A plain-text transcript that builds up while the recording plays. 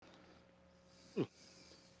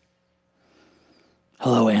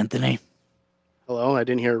Hello, Anthony. Hello, I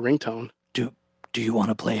didn't hear a ringtone. Do you want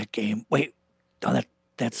to play a game? Wait, no,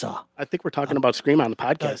 that's I think we're talking about Scream on the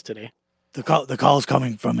podcast today. the call's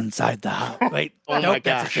coming from inside the house. Wait, Oh nope, my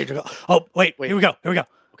that's a gosh. stranger call. Oh, wait, Wait. here we go.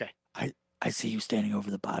 Okay. I see you standing over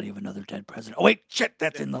the body of another dead president. Oh wait, shit,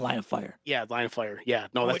 that's in the line of fire. Yeah, Line of Fire. Yeah,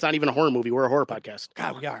 no, Oh, that's wait. not even a horror movie. We're a horror podcast.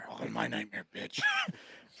 God, we are. Oh, my nightmare, bitch.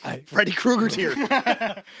 Freddy Krueger's here.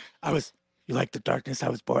 You like the darkness? I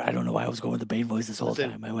was bored. I don't know why I was going with the Bane voice this whole Listen.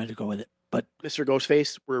 time. I wanted to go with it, but Mr.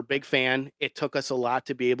 Ghostface, we're a big fan. It took us a lot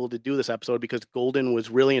to be able to do this episode because Golden was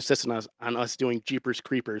really insisting on us doing Jeepers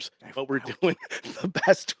Creepers, but we're doing the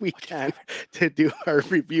best we can to do our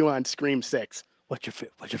review on Scream 6. what's your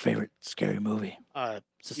favorite scary movie? Jeepers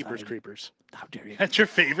Society. Creepers. How dare you? That's your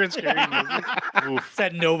favorite scary movie? Oof.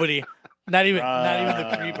 Said nobody. Not even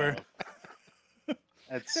the creeper.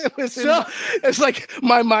 That's It's like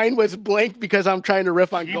my mind was blank because I'm trying to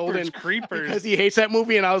riff on Jeepers Golden Creepers. because he hates that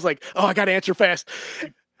movie, and I was like, oh, I got to answer fast.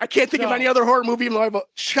 I can't think of No. any other horror movie, even though I have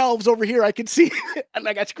shelves over here I can see, and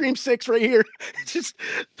I got Scream 6 right here. It's just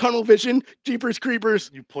tunnel vision, Jeepers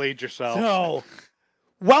Creepers. You played yourself. So,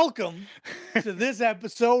 welcome to this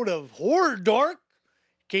episode of Horror Dork. In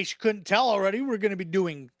case you couldn't tell already, we're going to be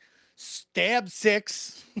doing Stab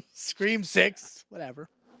 6, Scream 6, whatever.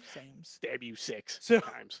 Same. Stab you 6 So-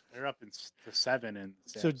 times. They're up to 7 and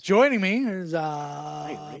So joining me is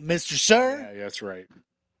Mr. Sir, yeah, that's right.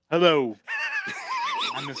 Hello.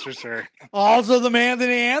 I'm Mr. Sir. also the man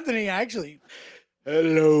Anthony. Actually,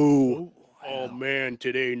 Hello. I Oh know. man,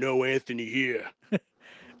 today no Anthony here.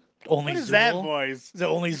 Only What is that Zool. voice? Is it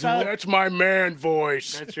only Zool? That's my man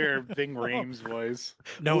voice. That's your Bing Rames voice.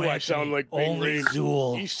 No, Ooh, I Anthony, sound like Bing only Rames.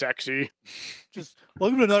 Zool. He's sexy. Just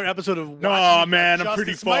welcome to another episode of. No, Watching man, the I'm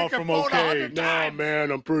pretty Justice far from Microphone okay. 100 Nah, times.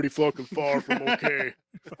 man, I'm pretty fucking far from okay.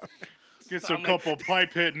 Get some Sound like- couple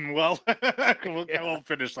pipe hitting. Well, I won't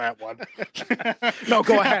finish that one. No,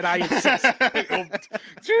 go ahead. I insist.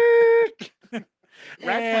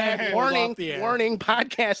 Red And flag, we're warning, off the air. warning,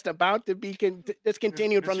 podcast about to be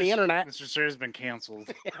discontinued from the internet. Mr. Sir's been canceled.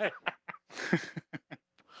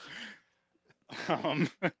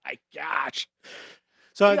 My gosh.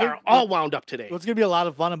 So I We think are all wound up today. what's going to be a lot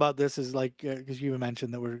of fun about this is like because you even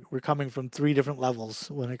mentioned that we're coming from 3 different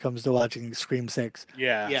levels when it comes to watching Scream 6.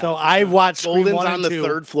 Yeah. Yeah. So I've watched Scream Golden's 1 on and the 2.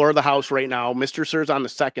 third floor of the house right now. Mr. Sir's on the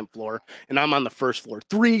second floor, and I'm on the first floor.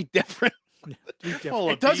 3 different. Full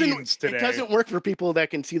of It doesn't. beans today. It doesn't work for people that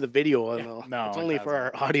can see the video. Yeah. Though. No, it's it only for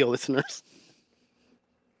our audio listeners.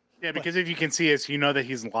 Yeah, because if you can see us, you know that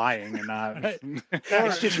he's lying and not.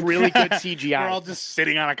 It's just really good CGI. We're all just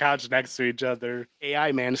sitting on a couch next to each other.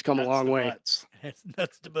 AI man has come a Nuts long to way. butts. It's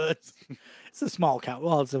nuts to butts. It's a small count.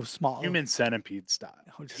 Well, it's a small Human centipede style.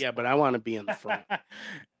 Yeah, but I want to be in the front.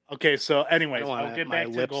 Okay, so anyways, I don't I'll want get my back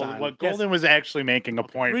to lips Golden. on. What Yes. Golden was actually making a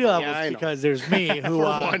point. 3 for. levels I know. because there's me who For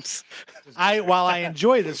once. while I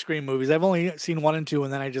enjoy the Scream movies, I've only seen 1 and 2,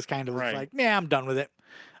 and then I just kind of was Right. like, yeah, I'm done with it.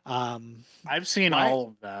 I've seen Why? all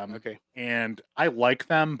of them, Okay. and I like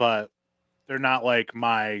them, but they're not like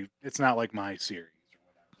my. It's not like my series.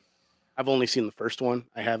 I've only seen the first one.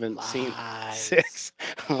 I haven't seen Lies. 6.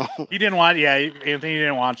 You didn't watch, yeah, Anthony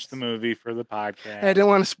didn't watch the movie for the podcast. I didn't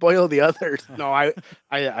want to spoil the others. No,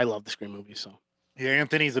 I love the Scream movies. So Yeah,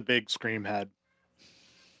 Anthony's a big Scream head.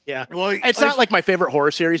 yeah, Well, it's not like my favorite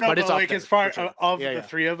horror series, no, but it's up like there, as far for sure. of Yeah, the yeah.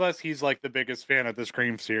 3 of us, he's like the biggest fan of the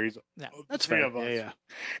Scream series. Yeah, Of the That's 3 fair. of us. Yeah, yeah.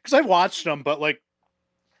 Because I watched them, but like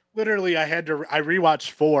literally, I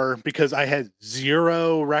rewatched 4 because I had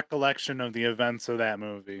zero recollection of the events of that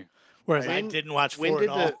movie. whereas I When- didn't watch 4 When at did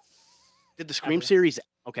all. the Scream Ever. series?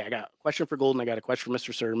 Okay, I got a question for Golden. I got a question for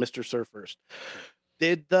Mr. Sir. Mr. Sir first.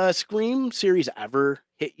 Did the Scream series ever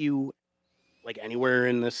hit you like anywhere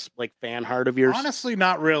in this like fan heart of yours? Honestly,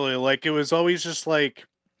 not really. Like it was always just like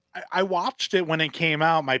I watched it when it came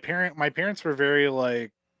out. My parents were very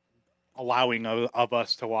like allowing of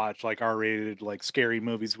us to watch like R-rated like scary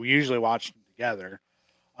movies. We usually watch them together.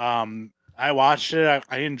 I watched it.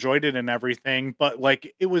 I enjoyed it and everything, but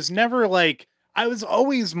like it was never like I was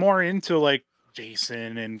always more into like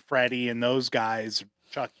Jason and Freddy and those guys,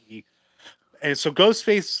 Chucky. And so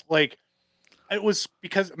Ghostface, like it was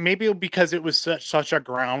because it was such a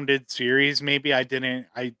grounded series. Maybe I didn't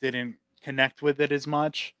connect with it as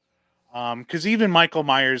much. Because even Michael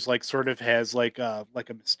Myers like sort of has like a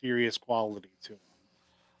mysterious quality to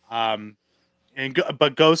him.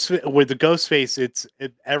 But with the Ghostface,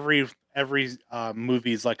 every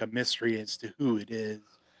movie is like a mystery as to who it is.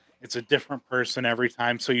 It's a different person every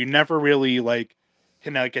time, so you never really like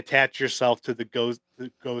can like attach yourself to the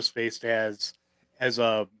Ghostface as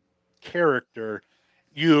a character.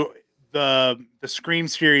 the Scream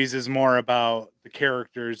series is more about the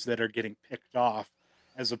characters that are getting picked off,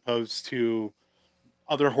 as opposed to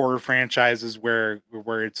other horror franchises where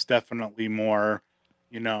it's definitely more,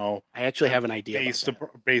 you know, I actually have an idea.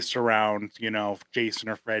 based around, you know, Jason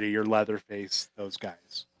or Freddy or Leatherface, those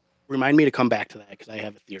guys. Remind me to come back to that because I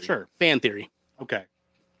have a theory. Sure. Fan theory. Okay.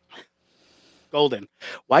 Golden.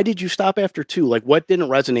 Why did you stop after 2? Like, what didn't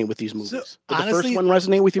resonate with these movies? So, Did the honestly, first one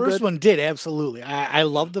resonate with you? First Good? one did, absolutely. I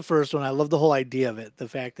loved the first one. I love the whole idea of it. The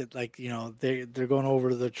fact that, like, you know, they're going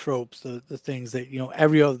over the tropes, the things that, you know,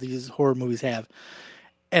 every of these horror movies have.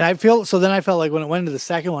 And I felt like when it went into the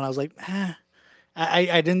second one, I was like,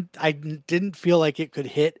 I didn't feel like it could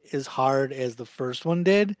hit as hard as the first one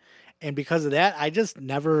did. And because of that, I just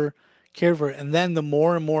never cared for it. And then the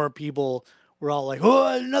more and more people were all like, "Oh,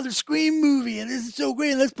 another Scream movie, and this is so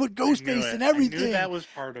great. And let's put Ghostface and everything." I knew that was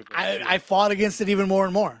part of it. I fought against it even more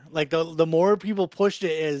and more. Like the more people pushed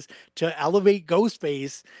it is to elevate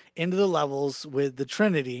Ghostface into the levels with the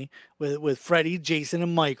Trinity, with Freddy, Jason,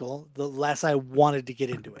 and Michael, the less I wanted to get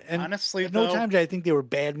into it. And honestly, at no though, time did I think they were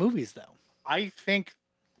bad movies, though. I think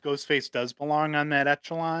Ghostface does belong on that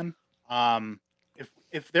echelon.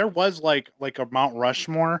 If there was like a Mount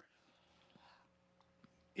Rushmore,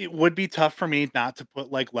 it would be tough for me not to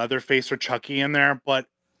put like Leatherface or Chucky in there, but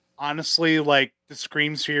honestly, like the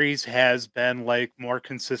Scream series has been like more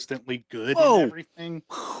consistently good Whoa. and everything.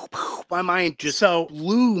 My mind just So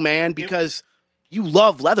blew, man, because you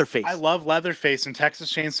love Leatherface. I love Leatherface and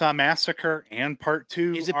Texas Chainsaw Massacre and Part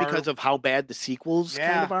 2. Is it because of how bad the sequels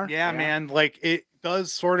kind of are? Yeah, man. Like it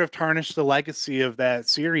does sort of tarnish the legacy of that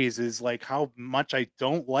series, is like how much I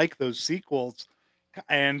don't like those sequels.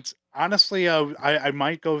 And honestly, I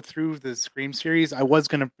might go through the Scream series. I was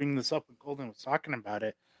going to bring this up when Golden was talking about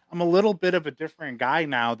it. I'm a little bit of a different guy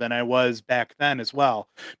now than I was back then as well,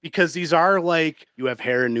 because these are like, You have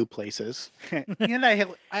hair in new places. and I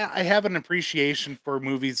have an appreciation for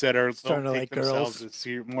movies that are Starting don't to take like themselves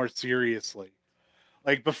girls. more seriously.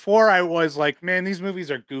 Like before, I was like, man, these movies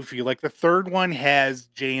are goofy. Like the third one has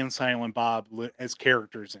Jay and Silent Bob as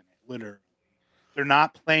characters in it. Literally, they're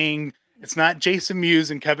not playing. It's not Jason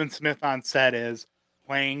Mewes and Kevin Smith on set as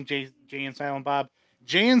playing Jay and Silent Bob.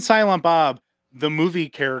 Jay and Silent Bob, the movie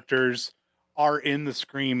characters, are in the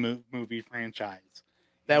Scream movie franchise.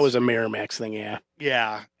 That was a Miramax thing, yeah.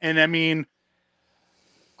 Yeah, and I mean,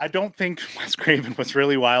 I don't think Wes Craven was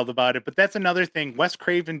really wild about it, but that's another thing. Wes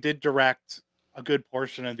Craven did direct a good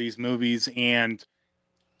portion of these movies, and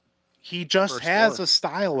he just has a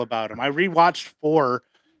style about him. I rewatched 4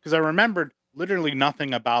 because I remembered literally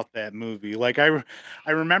nothing about that movie. Like I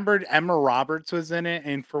remembered Emma Roberts was in it,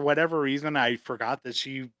 and for whatever reason, I forgot that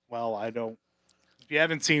she. Well, I don't. If you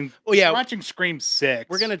haven't seen, Oh yeah, watching Scream 6,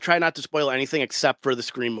 we're gonna try not to spoil anything except for the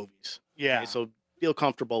Scream movies. Yeah. Okay, so feel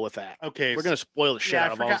comfortable with that. Okay, We're gonna spoil the shit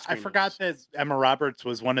out of all the I Scream forgot movies. that Emma Roberts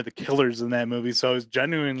was one of the killers in that movie, so I was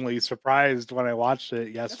genuinely surprised when I watched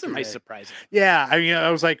it yesterday. That's a nice surprise. Yeah, I mean,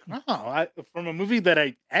 I was like, oh, from a movie that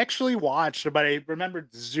I actually watched, but I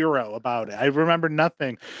remembered zero about it. I remember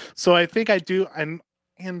nothing. So I think I do, and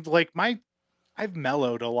like I've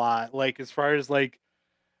mellowed a lot, like as far as like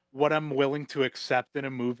what I'm willing to accept in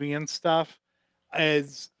a movie and stuff,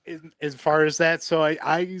 as far as that. So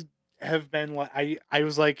I have been like, I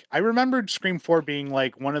was like, I remembered Scream 4 being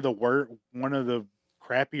like one of the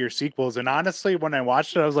crappier sequels, and honestly, when I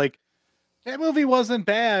watched it, I was like, that movie wasn't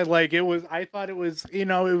bad. Like I thought it was, it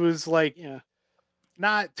was like,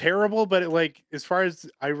 not terrible, but like as far as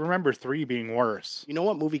I remember 3 being worse. You know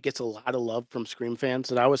what movie gets a lot of love from Scream fans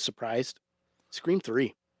that I was surprised? Scream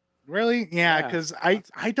 3. Really? Yeah, because I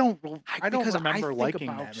don't Because remember think liking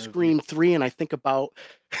about that movie. Scream 3, and I think about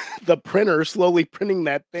the printer slowly printing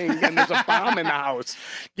that thing, and there's a bomb in the house.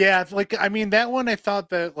 Yeah, like I mean that one I thought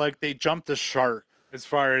that like they jumped the shark as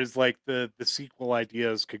far as like the sequel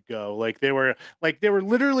ideas could go. Like they were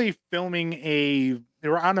literally filming they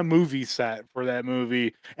were on a movie set for that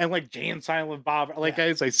movie, and like Jay and Silent Bob, like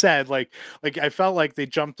as I said, like I felt like they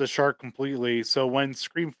jumped the shark completely. So when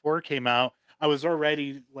Scream 4 came out, I was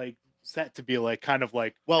already like set to be like kind of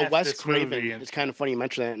like, well, F Wes this Craven. movie. It's kind of funny you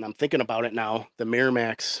mention that, and I'm thinking about it now. The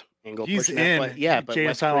Miramax angle. He's pushing in, that, but Jay and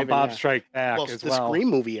Wes Silent Craven, Bob Strike Back well, as the well. Scream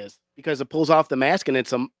movie is because it pulls off the mask and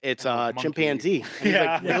it's a monkey. chimpanzee. And he's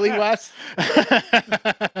Yeah. like, really, Wes?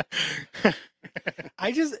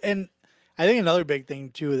 I think another big thing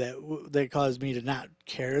too that caused me to not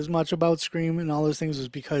care as much about Scream and all those things was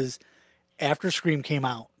because after Scream came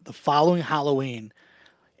out, the following Halloween,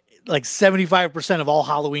 like 75% of all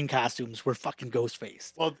Halloween costumes were fucking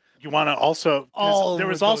Ghostface. Well, you want to also All there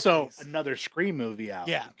was with also Ghostface. another Scream movie out.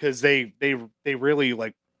 Yeah. because they really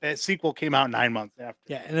like that sequel came out 9 months after.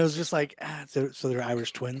 Yeah, and it was just like, so they're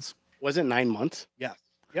Irish twins. Was it 9 months? Yes.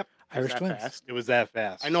 Yep. Irish that twins. fast? It was that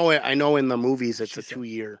fast. I know in the movies it's a She said-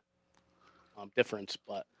 2-year difference,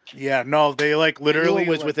 but Yeah. No, they like I knew literally it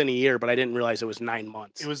was like, within a year, but I didn't realize it was 9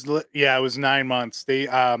 months. It was it was 9 months. They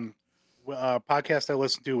podcast I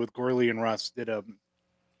listened to with Gorley and Russ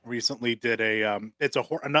recently did a it's a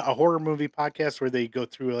horror movie podcast where they go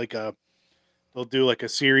through they'll do like a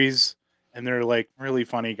series, and they're like really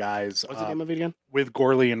funny guys. What's the name of it again? With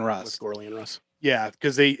Gorley and Russ. With Gorley and Russ. Yeah,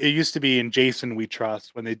 because it used to be in Jason We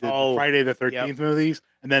Trust when they did the Friday the 13th movies,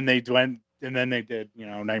 and then they did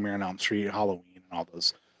Nightmare on Elm Street, Halloween, and all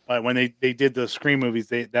those. But when they did the Scream movies,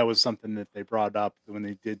 that was something that they brought up when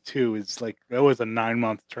they did too. It's like it was a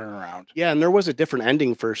 9-month turnaround. Yeah, and there was a different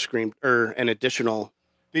ending for Scream, or an additional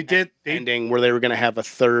ending where they were going to have a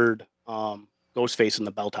third Ghostface in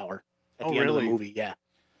the bell tower at the end of the movie. Yeah.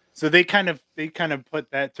 So they kind of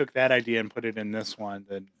took that idea and put it in this one,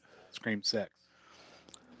 the Scream 6.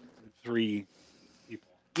 3 people.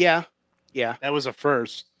 Yeah. That was a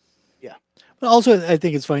first. But also, I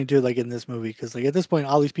think it's funny too, like in this movie, because like at this point,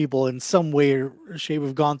 all these people in some way or shape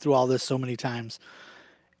have gone through all this so many times,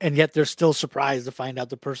 and yet they're still surprised to find out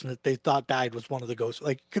the person that they thought died was one of the ghosts.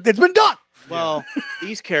 Like it's been done. Well,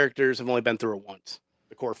 these characters have only been through it once.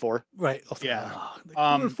 The core 4. Right. Yeah. The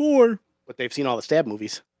core 4. But they've seen all the stab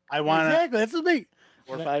movies. I want to. Exactly. That's the big.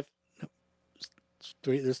 4 or 5.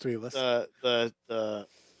 There's 3 of us. The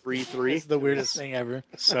 3. It's the weirdest thing ever.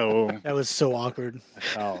 So That was so awkward. I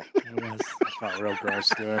felt It was. real gross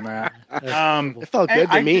doing that. It felt good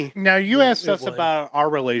to me. Now you asked it us was. about our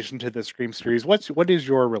relation to the Scream series. What is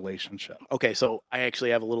your relationship? Okay, so I actually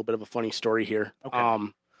have a little bit of a funny story here. Okay.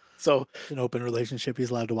 So It's an open relationship. He's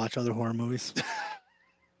allowed to watch other horror movies.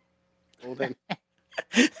 well, then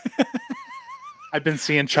I've been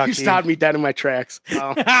seeing Chucky. you stopped me dead in my tracks.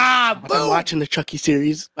 I'm watching the Chucky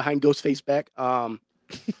series behind Ghostface back.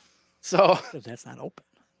 So That's not open.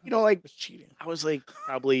 like It's cheating. I was like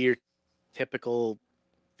probably your typical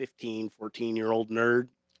 15, 14-year-old nerd,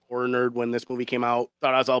 horror nerd when this movie came out.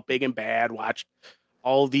 Thought I was all big and bad, watched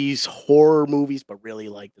all these horror movies, but really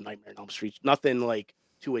like the Nightmare on Elm Street. Nothing like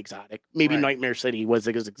too exotic. Maybe Right. Nightmare City was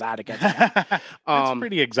as exotic as that. That's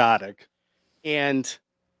pretty exotic. And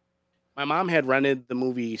my mom had rented the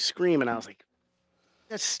movie Scream, and I was like,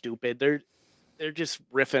 that's stupid. They're just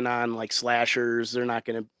riffing on like slashers. They're not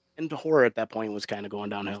gonna, and the horror at that point was kind of going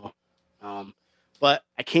downhill. But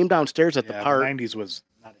I came downstairs at the part. The 90s was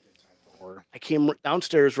not a good time for horror. I came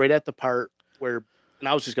downstairs right at the part where, and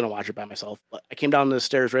I was just gonna watch it by myself, but I came down the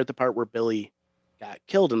stairs right at the part where Billy got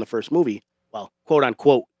killed in the first movie. Well, quote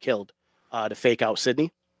unquote killed, to fake out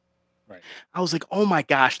Sydney. Right. I was like, oh my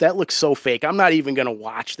gosh, that looks so fake. I'm not even gonna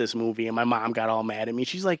watch this movie. And my mom got all mad at me.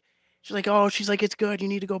 She's like, it's good. You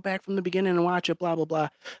need to go back from the beginning and watch it. Blah blah blah. I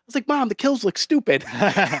was like, Mom, the kills look stupid.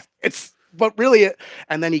 But really,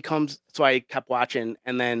 and then he comes. So I kept watching,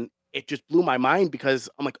 and then it just blew my mind because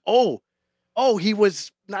I'm like, oh, he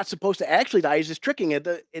was not supposed to actually die. He's just tricking it.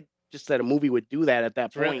 It just that a movie would do that at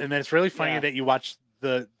that point. And then it's really funny Yeah. that you watched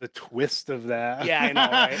the twist of that. Yeah, I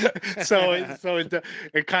know, right? so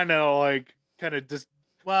it kind of just,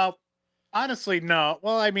 well, honestly, no.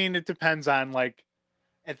 Well, I mean, it depends on like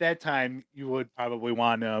at that time you would probably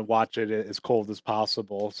want to watch it as cold as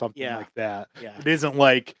possible, something Yeah. like that. Yeah. It isn't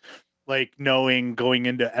like going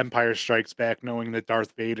into Empire Strikes Back, knowing that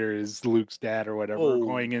Darth Vader is Luke's dad or whatever. Oh,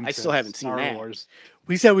 going into I still haven't seen Star that. Wars.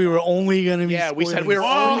 We said we were only going to be. Yeah, we said spoiling we were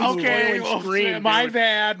Scream. only spoiling Scream, my dude.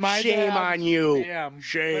 bad. My Shame bad. on you. Damn. But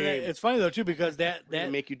Shame. it's funny though too because We're gonna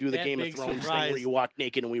that make you do the that Game of big Thrones thing surprise- where you walk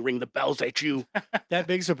naked and we ring the bells at you. that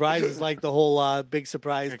big surprise is like the whole big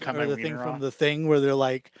surprise Gonna cut or my the thing wiener from off. the thing where they're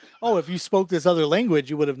like, oh, if you spoke this other language,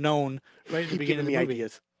 you would have known right at the Keep beginning giving of me the movie.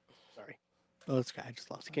 ideas. Sorry. Oh, this guy I just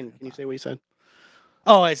lost. Can you say what you said?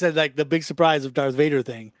 Oh, I said like the big surprise of Darth Vader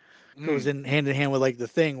thing Mm. goes in hand with like the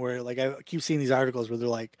thing where like I keep seeing these articles where they're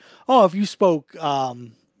like, oh, if you spoke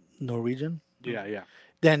Norwegian, Yeah.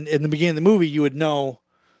 then in the beginning of the movie you would know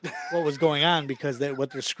what was going on because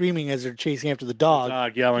what they're screaming as they're chasing after the dog.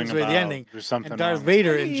 Dog yelling That's right, about the ending. there's something And Darth wrong.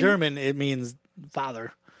 Vader in German it means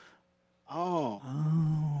father. Oh,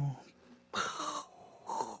 Oh.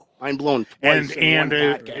 mind blown. and twice in one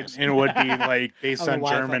podcast. it would be like based I don't on know why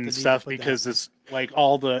I felt the German need to stuff put that. because it's like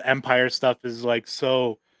all the Empire stuff is like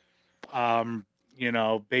so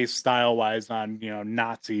based style wise on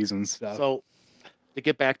Nazis and stuff. So to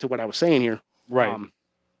get back to what I was saying here, right.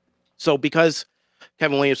 So because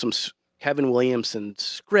Kevin Williamson's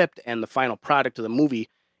script and the final product of the movie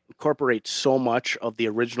incorporates so much of the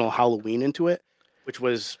original Halloween into it, which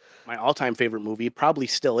was my all-time favorite movie, probably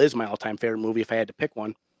still is my all-time favorite movie if I had to pick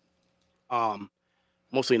one.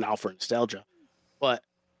 Mostly now for nostalgia. But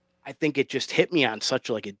I think it just hit me on such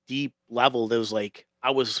like a deep level that was like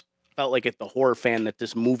felt like the horror fan that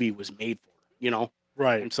this movie was made for,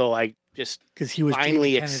 Right. And so I just Because he was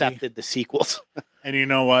finally Jamie Kennedy. accepted the sequels. And you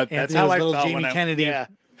know what? That's Anthony how was I little felt Jamie when Kennedy. Yeah.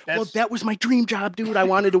 Well, That's, that was my dream job, dude. I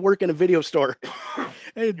wanted to work in a video store.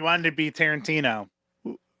 you wanted to be Tarantino.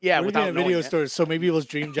 Yeah, Working without in a video knowing it. store. So maybe people's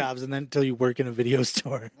dream jobs, and then until you work in a video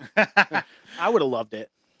store. I would have loved it.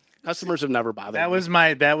 Customers have never bothered That me. was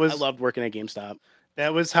my. That I was loved working at GameStop.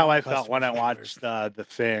 that was how I felt when I Customers watched The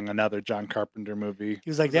Thing, another John Carpenter movie. He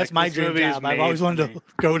was like, It's "That's my this dream movie is job. I've made always for wanted me." to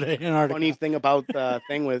go to Antarctica." Funny thing about the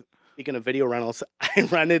thing with speaking of video rentals, I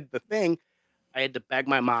rented The Thing. I had to beg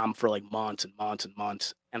my mom for like months and months and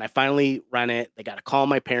months, and I finally rent it. They got to call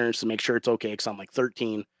my parents to make sure it's okay because I'm like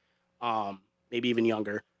 13, maybe even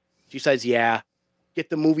younger. She says, "Yeah, get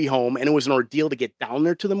the movie home," and it was an ordeal to get down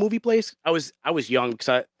there to the movie place. I was young because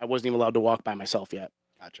I wasn't even allowed to walk by myself yet,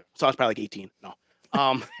 Gotcha. so I was probably like 18.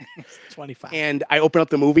 No, 25. and I open up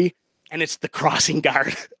the movie, and it's The Crossing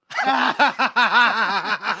Guard.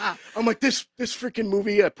 I'm like, this freaking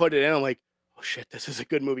movie. I put it in. I'm like, oh shit, this is a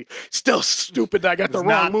good movie. Still stupid that I got It's the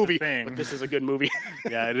not wrong The movie, Thing. but this is a good movie.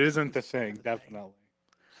 Yeah, it isn't The Thing, definitely.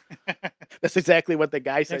 That's exactly what the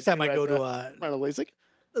guy said. Next time too I at go the to rental. He's like,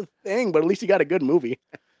 The Thing, but at least you got a good movie.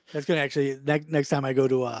 that's gonna actually next time I go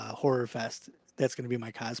to a horror fest, that's gonna be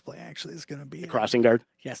my cosplay. Actually, it's gonna be The Crossing Guard.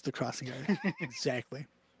 Yes, the crossing guard. Exactly.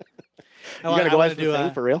 You gotta go as to The do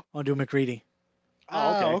Thing for real? I want to do McReady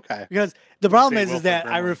Oh, okay. okay. because the problem say is Wilford that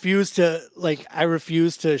I Brimley.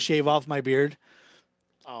 refuse to shave off my beard.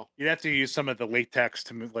 Oh, You'd have to use some of the latex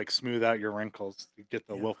to like smooth out your wrinkles. You get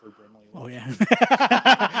the Yeah. Wilford Brimley. Oh look. yeah,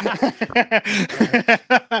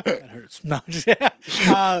 that hurts. No,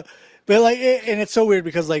 but like, and it's so weird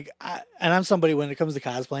because like, I'm somebody when it comes to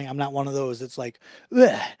cosplaying, I'm not one of those. It's like,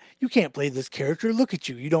 "Ugh, you can't play this character. Look at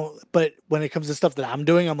you. You don't. But when it comes to stuff that I'm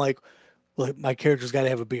doing, I'm like, well, my character's got to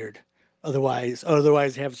have a beard. Otherwise,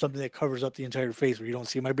 have something that covers up the entire face where you don't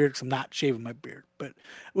see my beard because I'm not shaving my beard. But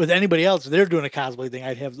with anybody else, if they're doing a cosplay thing,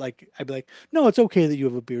 I'd be like, no, it's okay that you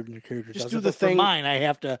have a beard in your character. Just does do it, the but for thing mine, I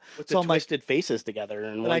have to. with So the I'm like, twisted faces together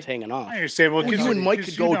and But one's I- hanging off. I understand. Well, Well, 'cause you and Mike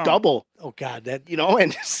because could you go don't- double, oh god, that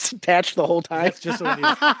and just attach the whole time. that's just what it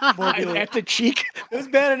is. More people- at the cheek. It was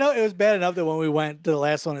bad enough. It was bad enough that when we went to the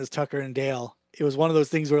last one is Tucker and Dale, it was one of those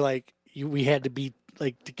things where like we had to be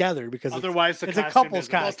like together because Otherwise, the it's a costume couple's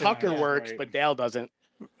isn't- Well, costume. Tucker yeah. works, right. but Dale doesn't.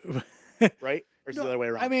 Right? Or is it No, the other way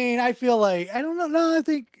around? I mean, I feel like I don't know. No, I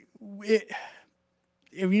think it.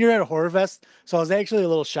 I mean, you're at a horror fest, so I was actually a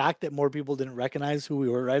little shocked that more people didn't recognize who we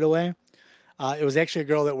were right away. It was actually a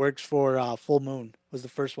girl that works for Full Moon. Was the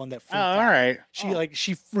first one that. Oh, Freaked all out. right.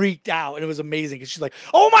 She freaked out and it was amazing because she's like,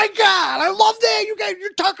 "Oh my god, I love that! You guys,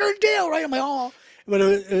 you're Tucker and Dale, right?" I'm like, "Oh," but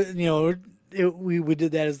we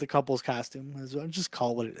did that as the couple's costume. Just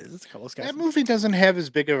call it what it is. It's a couple's That costume. movie doesn't have as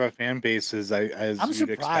big of a fan base as I'm you'd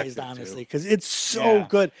expect surprised, it to. honestly, because it's so Yeah.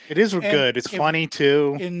 good. It is And good. It's if- funny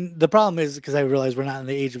too. And the problem is because I realize we're not in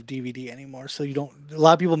the age of DVD anymore, so you don't. A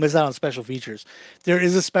lot of people miss out on special features. There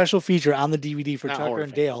is a special feature on the DVD for Not Tucker horror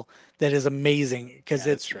and fans. Dale that is amazing because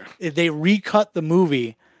Yeah, it's that's they recut the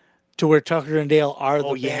movie to where Tucker and Dale are the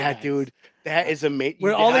oh bad yeah, guys. dude, that is amazing.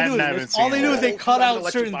 Where all they I do haven't is all seen they do is they that. cut out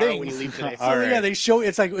certain things. When you leave today. So All yeah, right. they show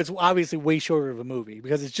it's like it's obviously way shorter of a movie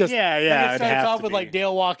because it's just Yeah, then yeah, It it'd starts have off to with like be.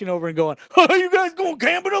 Dale walking over and going, "Oh, you guys going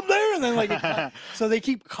camping up there?" And then like so they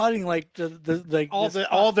keep cutting like the like all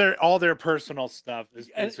this all their personal stuff is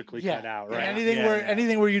and- basically yeah, cut out, and right? anything Yeah, where yeah.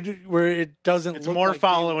 anything where you do, where it doesn't. It's look more like they-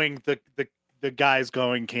 following the guys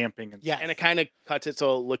going camping. And Yeah, And it kind of cuts it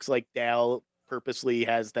so it looks like Dale purposely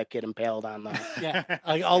has that kid impaled on the. yeah.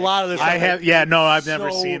 Like a lot of this. I stuff, have, yeah, no, I've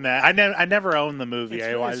never so- seen that. I never owned the movie. It's, I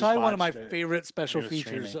it's just probably one of my watched it. favorite special It was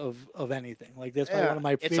features streaming. of anything. Like that's probably one of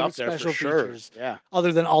my it's favorite up there special for sure. features, Yeah,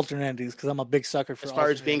 other than alternate endings, because I'm a big sucker for. as far as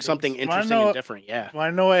alternate being something endings. interesting know- and different. Yeah, Well,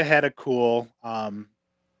 I know I had a cool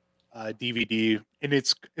DVD, and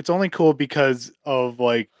it's only cool because of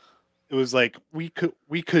like it was like we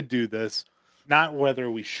could do this, not whether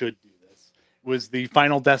we should do this. It was the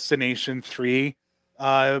Final Destination 3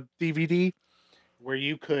 DVD where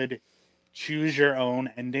you could choose your own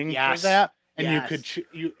ending Yes. for that, and you Yes.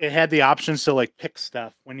 could it had the options to like pick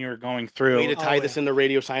stuff when you were going through. way to tie Oh, this yeah. into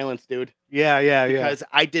radio silence, dude. Yeah. Because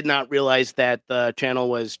I did not realize that the channel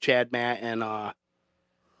was Chad, Matt, and or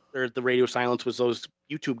the radio silence was those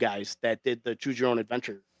YouTube guys that did the choose your own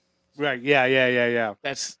adventure. Right. Yeah.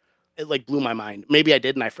 That's it. Like blew my mind. Maybe I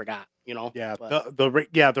did and I forgot. Yeah, But-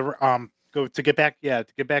 to get back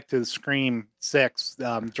to the Scream 6,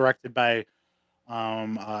 directed by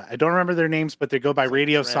I don't remember their names, but they go by It's like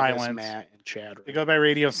Radio Travis, Silence. Matt, and Chad. They go by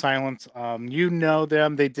Radio Silence. You know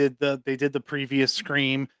them. They did the previous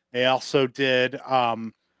Scream. They also did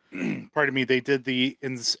pardon me, they did the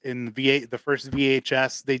first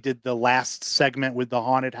VHS. They did the last segment with the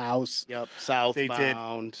haunted house. Yep,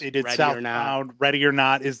 Southbound. They did Ready or Not. Southbound. Ready or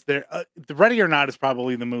Not is there the Ready or Not is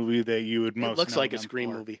probably the movie that you would most It looks know like a them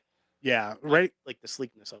Scream for. movie. Yeah, right. Like the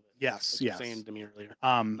sleekness of it. Yes, Like you were yes. saying to me earlier.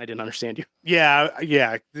 I I didn't understand you. Yeah.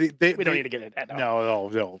 We don't need to get into that.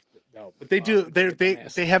 No. But they do. you're a They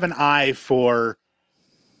dumbass. have an eye for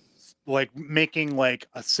like making like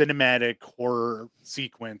a cinematic horror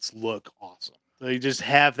sequence look awesome. They just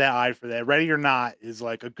have that eye for that. Ready or Not is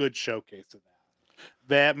like a good showcase of that.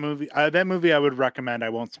 That movie I would recommend. I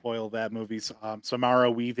won't spoil that movie.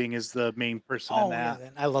 Samara Weaving is the main person in yeah,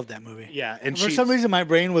 that. I love that movie. Yeah, and For some reason, my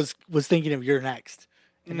brain was thinking of You're Next,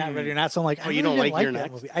 and not Ready or Not. So I'm like, Oh, I you really don't didn't like You're that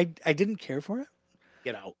Next? movie. I didn't care for it.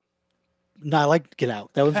 Get out. No, I liked Get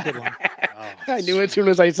Out. That was a good one. Oh, I knew as soon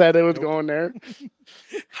as I said it was going there.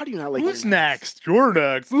 How do you not like who's You're next? You're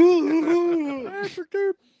next.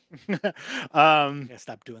 I gotta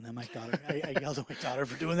stop doing that. My daughter, I yelled at my daughter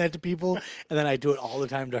for doing that to people, and then I do it all the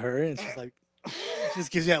time to her, and she's like, she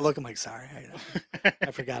just gives me that look. I'm like, sorry,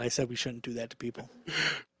 I forgot. I said we shouldn't do that to people.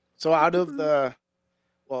 So out of the,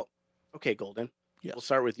 okay, Golden. Yes. We'll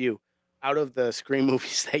start with you. Out of the Scream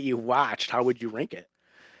movies that you watched, how would you rank it?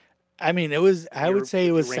 I mean, it was. I would say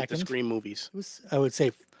it was rank the second. Scream movies. It was. I would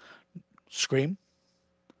say Scream,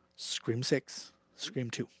 Scream 6, Scream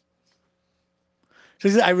 2.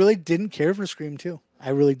 So I really didn't care for Scream 2. I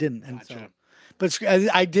really didn't, and so. Gotcha. But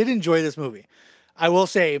I did enjoy this movie. I will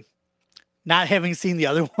say, not having seen the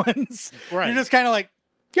other ones, Right. you're just kind of like,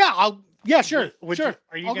 sure,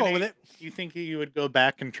 Are you I'll gonna, go with it. You think you would go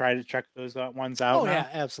back and try to check those ones out? Oh now? yeah,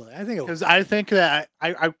 absolutely. I think it was. Because I think that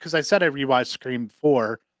because I said I rewatched Scream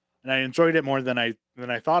 4 and I enjoyed it more than I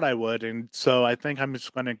thought I would, and so I think I'm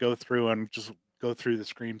just going to go through the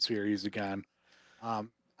Scream series again.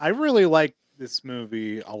 I really like this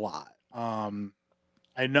movie a lot.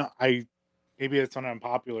 I know maybe it's an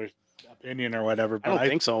unpopular opinion or whatever, I but don't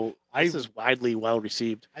think so. This is widely well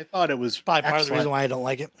received. I thought it was Probably part of the excellent. reason why I don't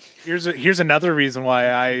like it. Here's another reason why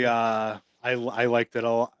I liked it a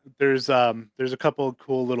lot. There's a couple of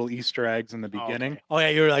cool little Easter eggs in the beginning. okay. Oh yeah,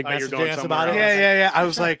 you were like Oh, you're messaging going us about somewhere it. else. Yeah. I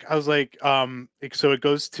was like, so it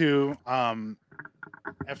goes to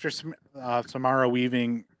after Samara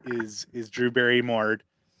Weaving is Drew Barrymore.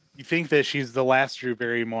 You think that she's the last Drew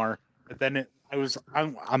Barrymore, but then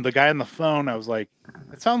I'm the guy on the phone. I was like,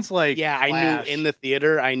 it sounds like Yeah, I Flash. knew in the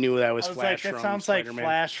theater. I knew that was I was Flash like, that from sounds Spider-Man. like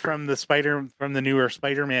Flash from the newer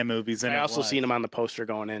Spider-Man movies. And I it also was. seen him on the poster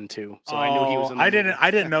going in too, so I knew he was in the I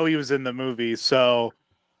movie. didn't know he was in the movie. So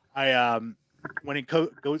I when it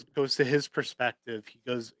goes to his perspective,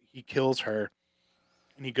 he kills her,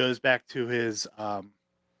 and he goes back to his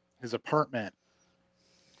apartment,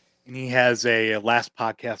 and he has a last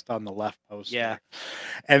podcast on the left poster. Yeah.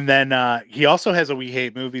 And then he also has a We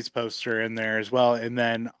Hate Movies poster in there as well. And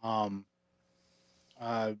then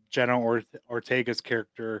Jenna Ortega's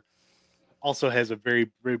character also has a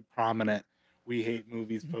very, very prominent We Hate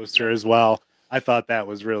Movies poster as well. I thought that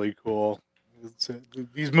was really cool.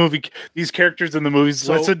 These characters in the movies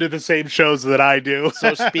So- listen to the same shows that I do.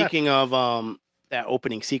 So speaking of that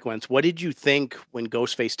opening sequence, what did you think when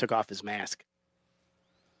Ghostface took off his mask?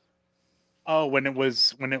 Oh, when it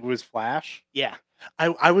was Flash, Yeah,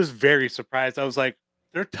 I was very surprised. I was like,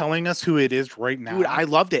 they're telling us who it is right now. dude, I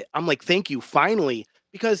loved it. I'm like, thank you, finally.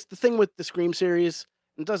 Because the thing with the Scream series,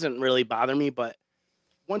 it doesn't really bother me, but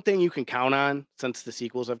one thing you can count on since the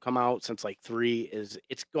sequels have come out, since like 3, is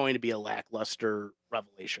it's going to be a lackluster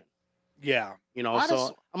revelation. Yeah. You know, Honestly-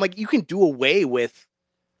 so I'm like, you can do away with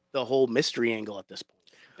the whole mystery angle at this point.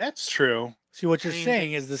 That's true. See, what you're I mean-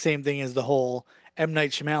 saying is the same thing as the whole M.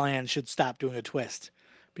 Night Shyamalan should stop doing a twist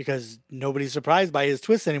because nobody's surprised by his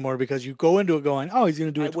twist anymore because you go into it going, oh, he's going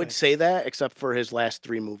to do a I twist. would say that, except for his last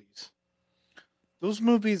 3 movies. Those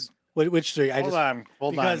movies. Which three? Hold on.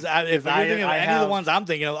 Because if you're I- thinking of I any of the have- ones I'm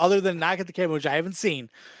thinking of, other than Knock at the Cabin, which I haven't seen,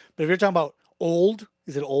 but if you're talking about Old,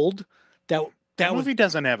 is it Old? That That was movie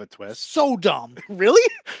doesn't have a twist. so dumb. Really?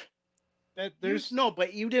 There's no,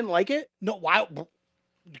 but you didn't like it? No, why? I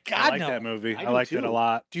God like no. that movie. I I do liked it too. a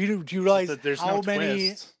lot. Do you realize But there's how no many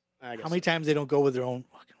twist. I guess how many times they don't go with their own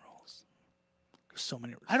fucking roles? There's so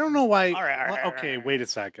many. I don't know why. All right, Okay, all right. wait a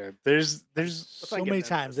second. There's So not many getting into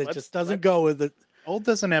times this. it Let's- just doesn't let's- go with it. Old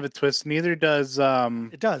doesn't have a twist. Neither does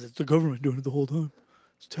It does. It's the government doing it the whole time.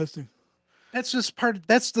 It's testing. That's just part.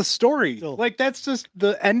 That's the story. Still. Like that's just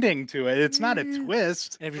the ending to it. It's not a Yeah.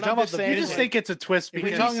 twist. And if you're But I'm talking about just the saying, You visit, just think it's a twist if you're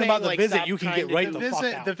because talking saying, about the like, visit, stop you can trying get to right do the fuck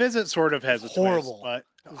visit. out. The visit sort of has a Horrible. twist,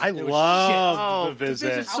 but It I was shit. love Oh, the visit. The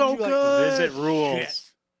Visit's How so would you like The good. visit rules. Shit.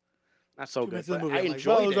 Not so 2 good. minutes in the But movie, I I'm like,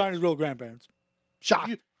 enjoyed those it. aren't his real grandparents. Shocked.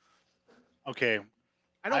 You- Okay,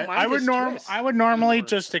 I don't mind I would his twist I would normally anymore.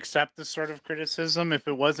 just accept this sort of criticism if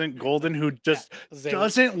it wasn't Golden, who just Zay-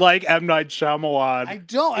 doesn't like M. Night Shyamalan. I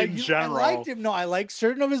don't. I in liked general. him. No, I like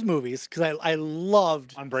certain of his movies because I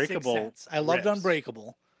loved Unbreakable Sixth Sense. I loved rips.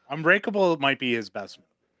 Unbreakable. Unbreakable might be his best movie.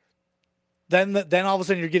 Then all of a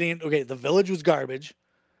sudden you're getting okay. The Village was garbage.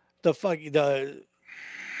 What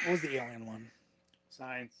was the alien one?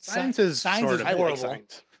 Signs. Sci- Science is Science sort is of I like horrible.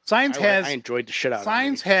 Signs. Science has I enjoyed the shit out of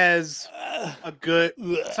Science it. has Ugh. a good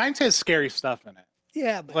Ugh. Science has scary stuff in it.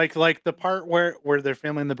 Yeah, but Like the part where they're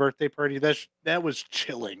filming the birthday party. That was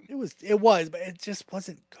chilling. it was, but it just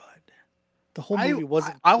wasn't good. The whole movie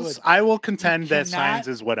wasn't good. I will contend that cannot- Science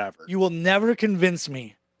is whatever. You will never convince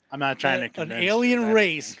me I'm not trying to that convince an you alien of anything.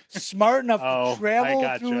 race smart enough Oh, I to travel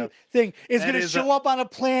gotcha. through thing is That going to is show up on a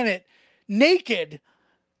planet naked,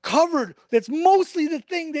 covered. That's mostly the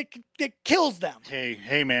thing that kills them.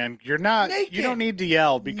 Hey, man, you're not. You Naked. don't need to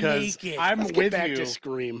yell because Naked. I'm Let's get with back you. to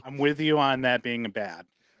Scream. I'm with you on that being a bad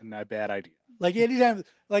idea. Like anytime,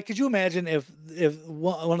 like could you imagine if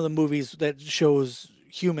one of the movies that shows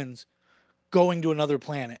humans going to another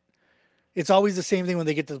planet, it's always the same thing when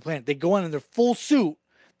they get to the planet. They go on in their full suit,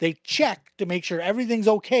 they check to make sure everything's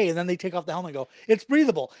okay, and then they take off the helmet and go, it's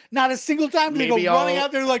breathable. Not a single time do they go Maybe running I'll-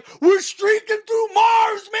 out there like, we're streaking through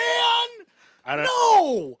Mars, man! I don't.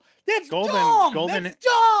 No! That's Golden- dumb! Golden- That's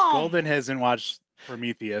dumb! Golden hasn't watched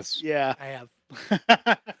Prometheus. Yeah. I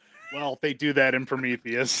have. Well, they do that in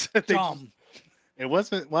Prometheus. Dumb. It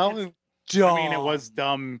wasn't. Well, Dumb. I mean, it was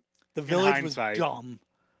dumb. The in Village was hindsight. dumb.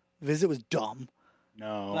 Visit was dumb.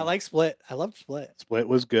 No, And I like Split. I loved Split. Split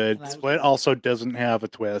was good. And I- Split also doesn't have a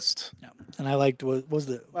twist. Yeah. And I liked what was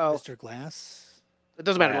the Well- Mr. Glass? It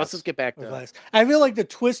doesn't matter. Let's Glass. just get back Or to Glass. I feel like the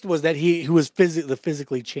twist was that he was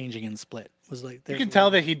physically changing in Split. Was like You there's can a tell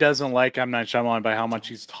little- that he doesn't like M. Night Shyamalan by how much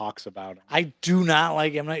he talks about him. I do not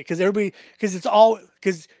like him because it's all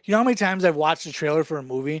because you know how many times I've watched a trailer for a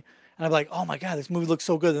movie and I'm like, oh my god, this movie looks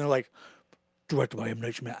so good, and they're like, directed by M.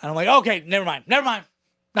 Night Shyamalan, and I'm like, okay, never mind, knock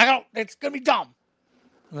it out, it's gonna be dumb.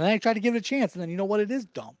 And then I try to give it a chance, and then you know what, it is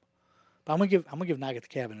dumb. But I'm gonna give Knock at the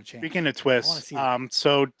Cabin a chance. Speaking of twists, see that.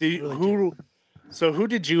 so really who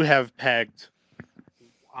did you have pegged,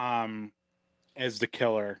 as the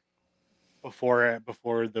killer before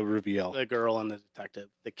the reveal? the girl and the detective.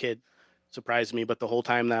 The kid surprised me, but the whole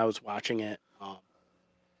time that I was watching it,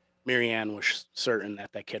 Marianne was certain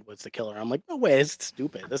that kid was the killer. I'm like, no way, it's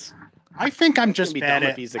stupid. This I think I'm It's just gonna be bad dumb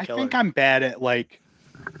if at. he's the I killer. think I'm bad at like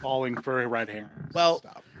falling for red herrings. and Well,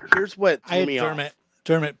 stuff. here's what I threw had me off.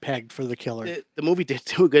 Dermot pegged for the killer. The movie did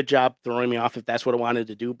do a good job throwing me off if that's what it wanted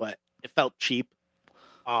to do, but it felt cheap.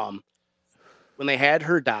 When they had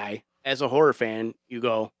her die, as a horror fan, you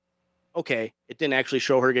go, okay, it didn't actually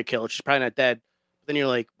show her get killed. She's probably not dead. But then you're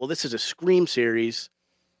like, well, this is a Scream series.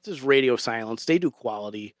 This is radio silence. They do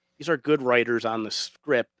quality. These are good writers on the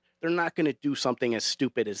script. They're not going to do something as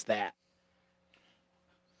stupid as that.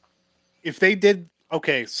 If they did,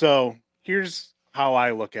 okay, so here's how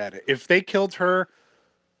I look at it. If they killed her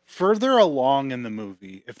further along in the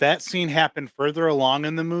movie, if that scene happened further along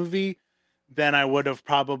in the movie, then I would have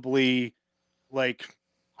probably, like,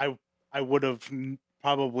 I would have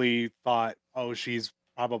probably thought, oh, she's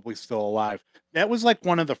probably still alive. That was like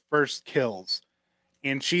one of the first kills.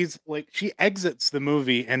 And she's like, she exits the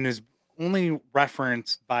movie and is only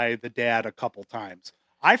referenced by the dad a couple times.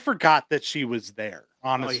 I forgot that she was there,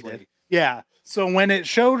 honestly. did? Yeah. So when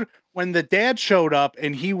the dad showed up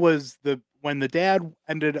and when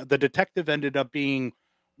the detective ended up being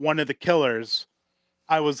one of the killers,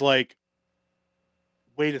 I was like,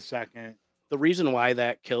 wait a second. The reason why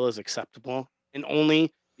that kill is acceptable, and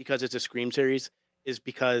only because it's a Scream series, is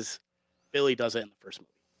because Billy does it in the first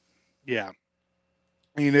movie. Yeah.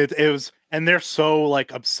 I mean, it was, and they're so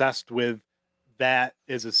like obsessed with that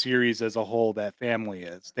as a series as a whole, that family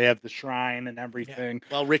is. They have the shrine and everything.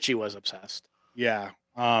 Well, Richie was obsessed. Yeah.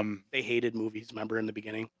 They hated movies, remember, in the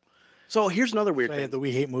beginning. So here's another weird So I thing. had the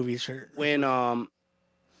We Hate Movies shirt. When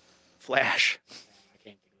Flash, I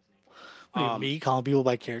can't think of his name. What are you, me calling people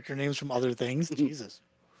by character names from other things? Jesus.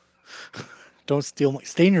 Don't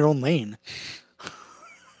stay in your own lane.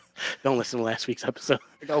 Don't listen to last week's episode.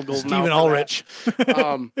 I'll go Stephen now for Ulrich.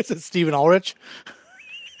 that. Is it Stephen Ulrich?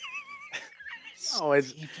 Oh, I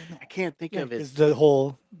can't think Yeah, of it. because the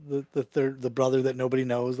whole the brother that nobody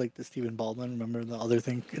knows, like the Stephen Baldwin. Remember the other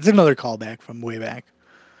thing? It's another callback from way back.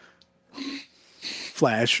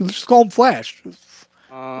 Flash. Let's just call him Flash.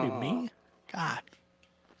 What do you mean? God.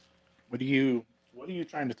 What are you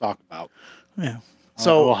trying to talk about? Yeah.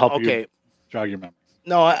 So I'll help okay, you jog your memory.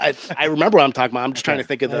 no, I remember what I'm talking about. I'm just trying to Okay.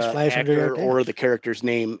 think of the Flash under your actor or dash. the character's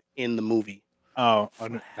name in the movie,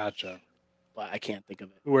 Gotcha. but I can't think of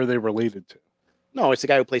it. Who are they related to? No, it's the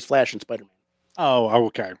guy who plays Flash in Spider-Man. Oh,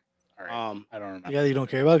 okay. All right. Um, I don't The remember. guy that you don't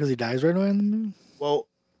care about because he dies right away in the movie. well,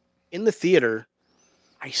 in the theater,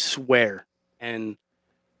 I swear, and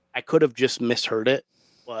I could have just misheard it,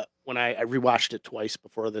 but when I rewatched it twice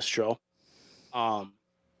before this show, I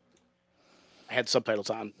had subtitles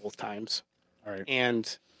on both times, All right.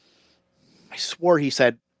 and I swore he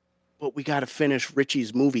said, "But we got to finish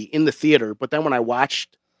Richie's movie" in the theater. But then when I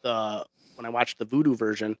watched the Voodoo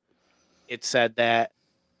version, it said that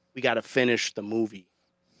we got to finish the movie.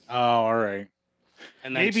 Oh, all right.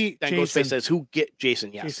 And then, Maybe then Jason. Ghostface says, "Who get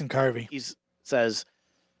Jason?" Yes, Jason Carvey. he says,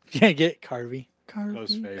 Can't get Carvey.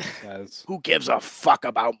 Ghostface says. "Who gives a fuck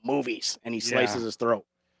about movies?" And he slices Yeah. his throat.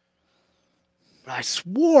 But I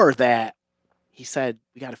swore that he said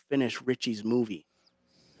we got to finish Richie's movie,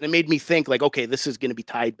 and it made me think like, okay, this is going to be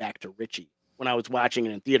tied back to Richie when I was watching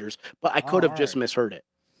it in theaters. But I could have just alright. misheard it.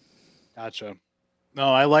 Gotcha.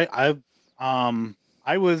 No, I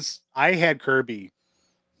had Kirby.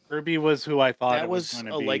 Kirby was who I thought That it was was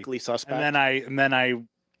going a to be. likely suspect. And then I,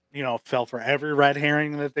 fell for every red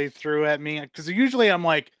herring that they threw at me because usually I'm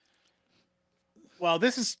like, well,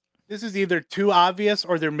 this is either too obvious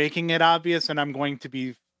or they're making it obvious, and I'm going to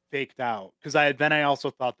be faked out because I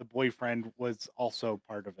also thought the boyfriend was also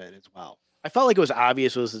part of it as well. I felt like it was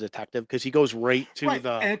obvious it was a detective because he goes right to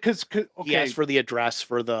the. because He okay, asks for the address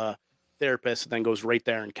for the therapist, and then goes right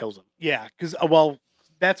there and kills him. yeah, because well,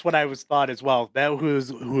 that's what I was thought as well. That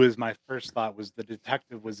who is my first thought was the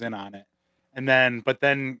detective was in on it, and then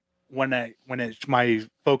when my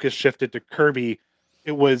focus shifted to Kirby,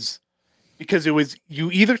 it was because it was you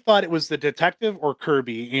either thought it was the detective or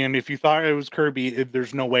Kirby, and if you thought it was Kirby,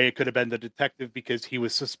 there's no way it could have been the detective because he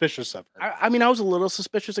was suspicious of her. I mean, I was a little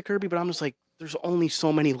suspicious of Kirby, but I'm just like, there's only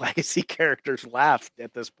so many legacy characters left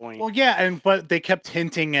at this point. Well, yeah, but they kept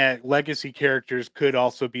hinting at legacy characters could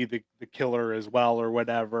also be the killer as well or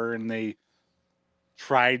whatever, and they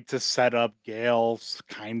tried to set up Gale's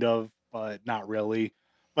kind of, but not really.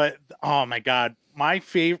 But oh my god, my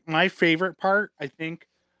favorite part I think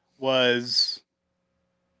was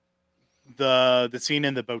the scene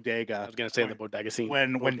in the bodega. I was gonna say the bodega scene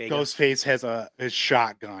when Bodega. Ghostface has his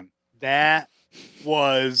shotgun. That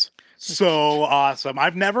was so awesome.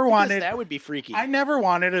 I've never Because wanted that would be freaky. I never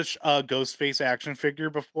wanted a Ghostface action figure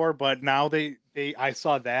before, but now I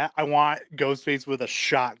saw that. I want Ghostface with a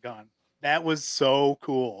shotgun. That was so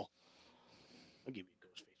cool. I'll give you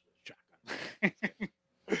Ghostface with a shotgun.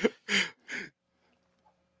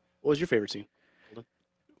 What was your favorite scene?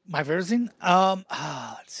 My favorite scene?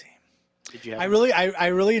 Let's see. Did you have I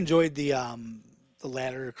really enjoyed the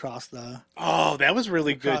ladder across the Oh, that was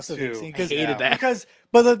really good across the big too. scene, I hated that.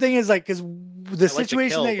 but the thing is like because the the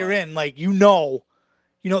situation kill, that you're but- in, like you know,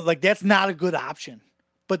 like that's not a good option,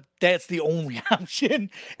 but that's the only option,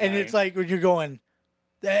 and it's like when you're going,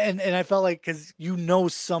 and I felt like because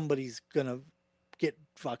somebody's gonna get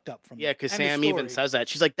fucked up from Yeah, because end of Sam even story. says that.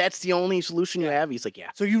 She's like, "That's the only solution you have." He's like,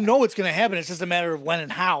 "Yeah." So it's going to happen. It's just a matter of when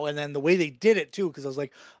and how. And then the way they did it too, because I was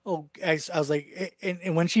like, I was like,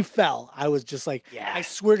 and when she fell, I was just like, Yeah. I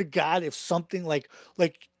swear to God, if something like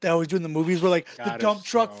they always do in the movies where like God, the it's dump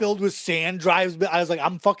truck so- filled with sand drives, I was like,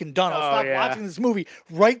 I'm fucking done. I'll Oh, stop yeah. watching this movie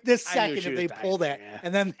right this I knew second she if was they dying, pull that. yeah.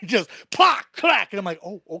 And then just pop, crack, and I'm like,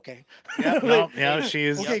 oh, okay. Yeah, no, yeah, she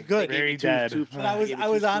is Okay, good. very Two- dead. two- But I gave you was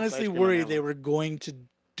two scoops honestly ice cream on worried that they one. were going to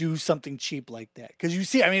do something cheap like that because you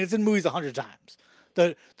see, I mean, it's in movies 100 times.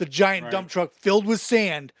 The giant Right. dump truck filled with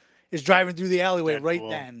sand is driving through the alleyway That's right cool.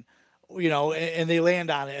 then, and they land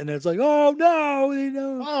on it, and it's like, oh no, they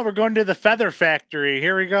know. Oh, we're going to the feather factory.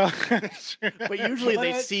 Here we go. But usually But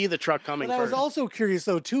they I- see the truck coming But I was first. also curious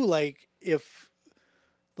though too, like if,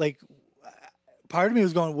 like, part of me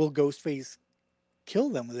was going, will Ghostface kill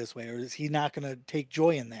them this way, or is he not going to take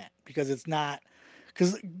joy in that? Because it's not.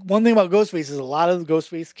 Because one thing about Ghostface is a lot of the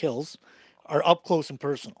Ghostface kills are up close and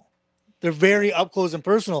personal. They're very up close and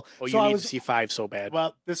personal. Oh, you so I need was to see 5 so bad.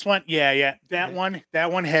 Well, this one, yeah. That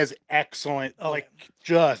one has excellent, Oh, like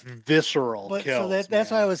just visceral but kills. so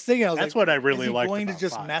that's why I man. was thinking. I was That's like, what I really is he liked going to about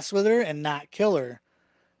just five. mess with her and not kill her?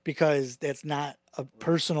 because that's not a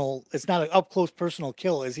personal. It's not an up close personal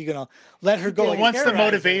kill. Is he gonna let her go? But like, once the terrorize her?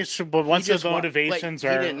 motivation, but once the just wa- like, motivations he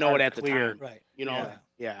are didn't know are it at the clear, time. Right. You know,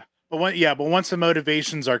 yeah. but once the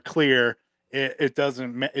motivations are clear, it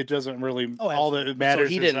doesn't really. Oh, all that matters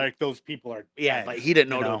he is didn't- like those people are Yeah, dead, but he didn't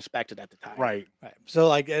know you to know? expect it at the time. Right. Right. So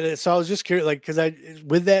like, so I was just curious, like, because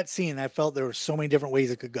with that scene, I felt there were so many different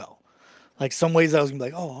ways it could go. Like some ways I was gonna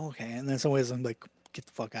be like, oh, okay, and then some ways I'm like, get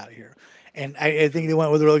the fuck out of here. And I think they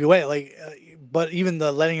went with a really good way. Like, but even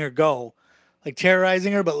the letting her go, like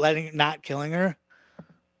terrorizing her, but not killing her,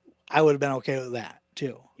 I would have been okay with that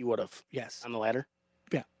too. You would have Yes. on the ladder.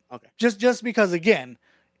 Just because again,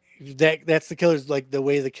 that's the killer's like the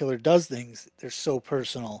way the killer does things. They're so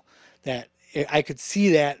personal that I could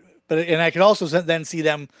see that, and I could also then see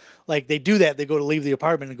them like they do that. They go to leave the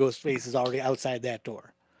apartment and Ghostface is already outside that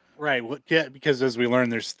door. Right. Well, yeah, because as we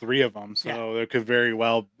learned, there's 3 of them, so Yeah. there could very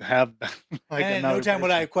well have like and at another no time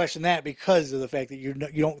would I person. question that because of the fact that you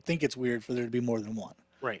don't think it's weird for there to be more than one.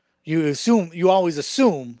 Right. You always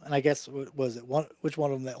assume, and I guess was it one? Which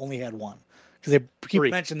one of them that only had one? Because they keep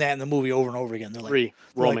 3. mentioning that in the movie over and over again. They're like, 3.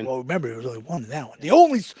 they're like, Roman. well, remember there was only one in that one. The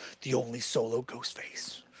only solo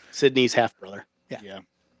Ghostface. Sydney's half brother. Yeah.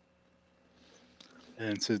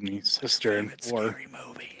 And Sydney's sister and Favorite 4 scary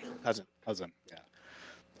movie. cousin. Yeah.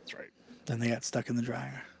 That's right. Then they got stuck in the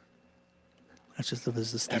dryer. That's just it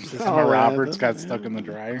was the stepsister. Emma Roberts got stuck in the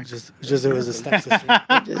dryer. It was a stepsister.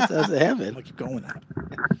 It just doesn't happen. I'll keep going with that.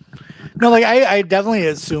 No, like I definitely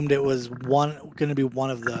assumed it was going to be one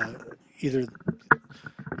of the either.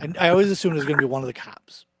 I always assumed it was going to be one of the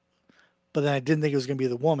cops, but then I didn't think it was going to be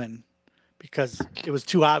the woman because it was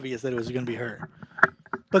too obvious that it was going to be her.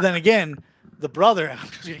 But then again, the brother. I'm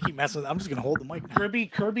just going to keep messing with. I'm just going to hold the mic now.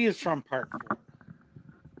 Kirby is from part 4.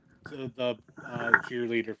 The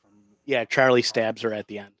cheerleader from. Yeah, Charlie stabs her at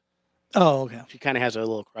the end. Oh, okay. She kind of has a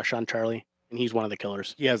little crush on Charlie, and he's one of the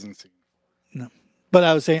killers. He hasn't seen. But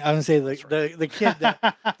I was saying the kid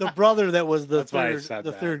the brother that was the That's why I said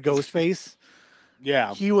that. third Ghostface.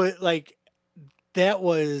 Yeah. He was like that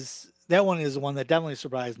one is the one that definitely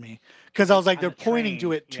surprised me because I was like On they're the pointing to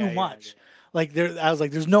train. it too Yeah, much. yeah. Like I was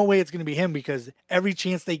like there's no way it's going to be him because every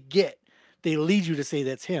chance they get they lead you to say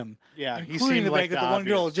that's him. Yeah, he Including seemed the like fact that the one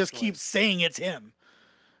girl obvious just choice. keeps saying it's him.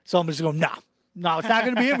 So I'm just going no, it's not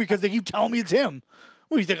going to be him because they keep telling me it's him.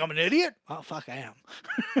 What do you think I'm an idiot? Oh fuck, I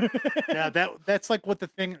am. Yeah, that's like what the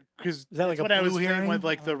thing because that like a what I was blue saying herring? with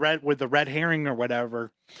like the red herring or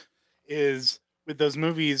whatever is with those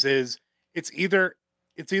movies is it's either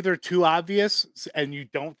too obvious and you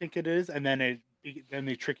don't think it is and then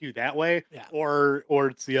they trick you that way, Yeah. or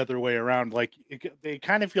it's the other way around. Like they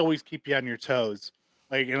kind of always keep you on your toes.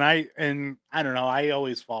 Like and I don't know, I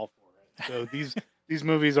always fall for it. So these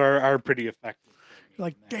movies are pretty effective.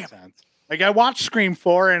 Like, in that damn it. sense. Like I watched Scream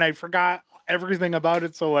 4 and I forgot everything about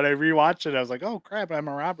it. So when I rewatched it, I was like, "Oh crap,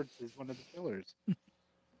 Emma Roberts is one of the killers."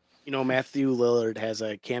 You know, Matthew Lillard has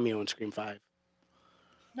a cameo in Scream 5.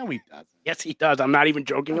 No, he doesn't. Yes, he does. I'm not even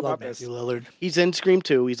joking I about love this. Matthew Lillard. He's in Scream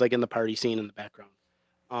 2. He's like in the party scene in the background.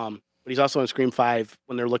 But he's also in Scream 5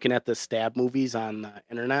 when they're looking at the stab movies on the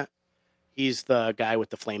internet. He's the guy with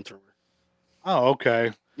the flamethrower. Oh,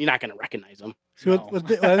 okay. You're not gonna recognize him. See, what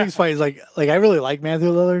I think is funny is like I really like Matthew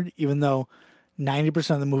Lillard, even though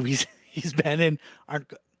 90% of the movies he's been in aren't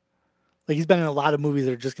good. Like he's been in a lot of movies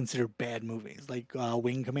that are just considered bad movies, like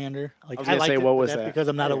Wing Commander. Like I was gonna liked say, it, what but was that's that? because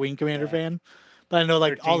I'm not a Wing Commander Yeah. fan. But I know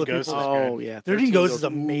like 13 all the Ghosts people. is Oh good. yeah, 13 Ghosts is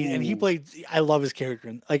Ghosts. amazing, and he Ooh. played. I love his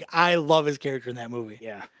character. Like I love his character in that movie.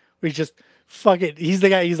 Yeah, Where he's just fuck it. He's the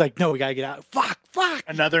guy. He's like, no, we gotta get out. Fuck.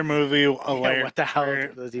 Another movie. what the hell where-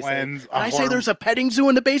 does he say? when Did a I say horror- there's a petting zoo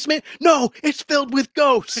in the basement? No, it's filled with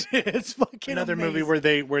ghosts. It's fucking another movie amazing.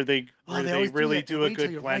 where they Oh, they they always do really that. They do a wait till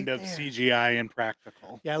good you're blend right of there. CGI and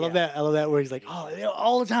practical. Yeah, I love that. I love that where he's like, oh,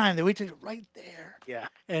 all the time. They wait till you're right there. Yeah,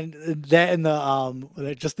 And that in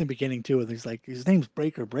the just in the beginning too, and he's like, his name's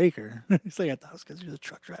Breaker. He's like, I thought it was because he's a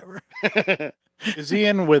truck driver. Is he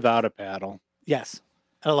in Without a Paddle? Yes,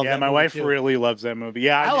 I love Yeah, that. my movie, wife too. really loves that movie.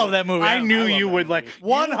 Yeah, I love that movie. I knew love you that would movie. like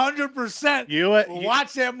 100%. you.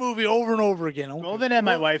 Watch that movie over and over again. Golden and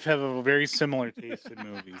my wife have a very similar taste in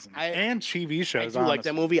movies I- and TV I shows. do like that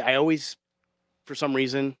honestly. movie. I always, for some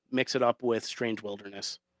reason, mix it up with Strange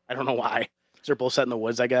Wilderness. I don't know why. 'Cause they're both set in the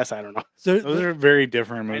woods, I guess. I don't know. So, Those are very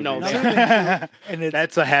different I movies. know another thing too, and it's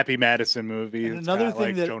That's a Happy Madison movie. And It's another got, thing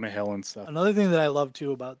like that- Jonah Hill and stuff. another thing that I love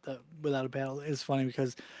too about the Without a Paddle is funny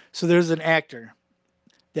because so there's an actor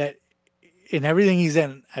that in everything he's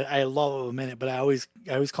in, I love him in it, but I always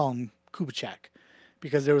call him Kubachek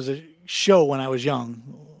because there was a show when I was young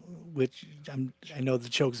which I know the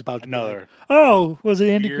joke's about to be like, Another oh, was it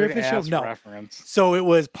Andy weird Griffith show? ass No. reference. So it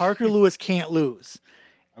was Parker Lewis Can't Lose.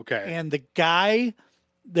 Okay. And the guy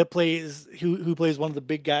that plays who plays one of the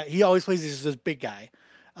big guy, he always plays this big guy.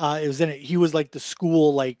 It was in it. He was like the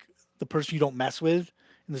school, like the person you don't mess with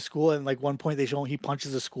in the school. And like one point they show him, he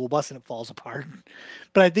punches a school bus and it falls apart.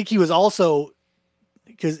 But I think he was also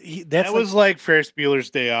because that was like Ferris Bueller's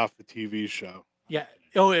Day Off, the TV show. Yeah.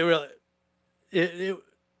 Oh, it really.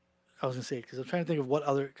 I was gonna say because I'm trying to think of what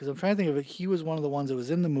other because I'm trying to think of it. He was one of the ones that was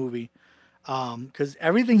in the movie. Because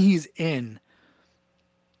everything he's in,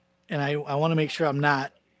 and I want to make sure I'm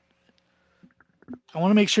not. I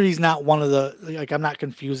want to make sure he's not one of the like I'm not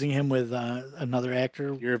confusing him with another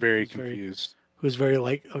actor. You're very confused. Who's very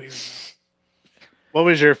like. Oh, what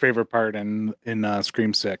was your favorite part in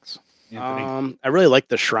Scream 6? Anthony? I really liked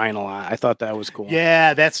the shrine a lot. I thought that was cool.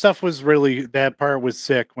 Yeah, that stuff was really that part was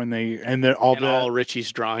sick when they all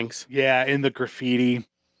Richie's drawings. Yeah, in the graffiti.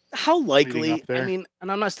 How likely? I mean,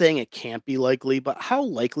 and I'm not saying it can't be likely, but how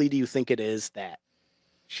likely do you think it is that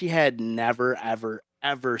she had never,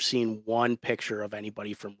 ever seen one picture of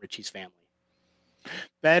anybody from Richie's family?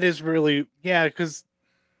 That is really because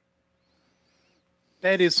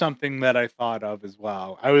that is something that I thought of as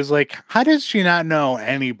well. I was like, how does she not know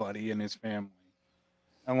anybody in his family?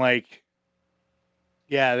 I'm like,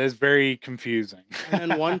 yeah, that's very confusing. And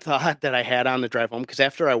then one thought that I had on the drive home, because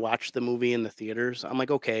after I watched the movie in the theaters, I'm like,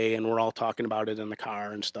 okay, and we're all talking about it in the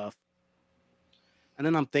car and stuff. And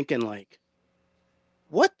then I'm thinking, like,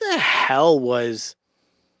 what the hell was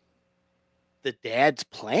the dad's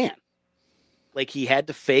plan? Like, he had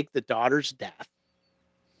to fake the daughter's death.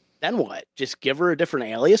 Then what? Just give her a different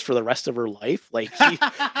alias for the rest of her life? Like, she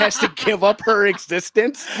has to give up her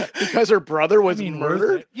existence because her brother was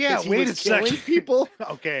murdered? Yeah, wait a second. People?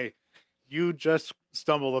 Okay, you just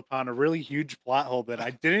stumbled upon a really huge plot hole that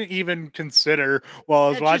I didn't even consider while I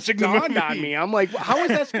was watching the movie. On me. I'm like, how is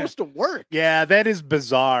that supposed to work? Yeah, that is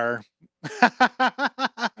bizarre.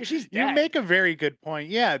 She's dead. You make a very good point.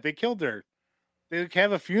 Yeah, they killed her. They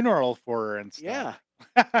have a funeral for her and stuff.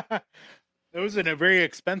 Yeah. It was in a very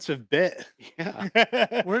expensive bit.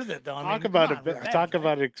 Yeah. Worth it though. Talk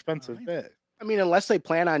about an expensive bit. I mean, unless they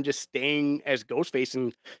plan on just staying as Ghostface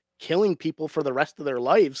and killing people for the rest of their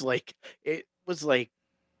lives, like it was like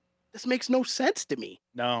this makes no sense to me.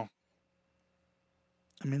 No.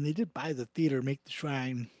 I mean, they did buy the theater, make the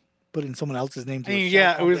shrine, put in someone else's name.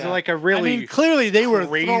 Yeah, it was like a really. I mean, clearly they were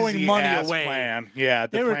throwing money away. Plan. Yeah,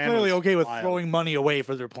 they were clearly okay with wild. throwing money away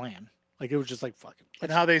for their plan. Like it was just like fucking.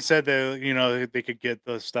 And how they said that they could get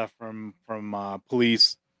the stuff from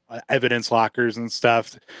police evidence lockers and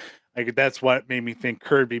stuff. Like that's what made me think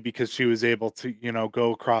Kirby, because she was able to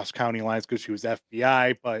go across county lines because she was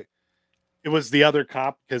FBI, but it was the other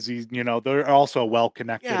cop because they're also well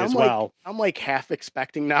connected as well. I'm like half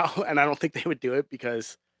expecting now, and I don't think they would do it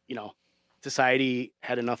because society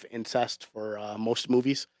had enough incest for most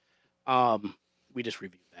movies. We just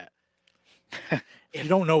reviewed that. If you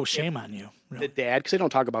don't know, shame on you. The dad, because they don't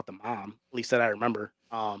talk about the mom, at least that I remember.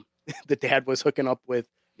 The dad was hooking up with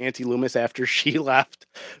Nancy Loomis after she left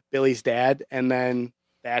Billy's dad, and then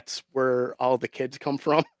that's where all the kids come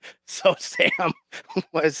from. So Sam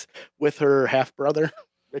was with her half brother,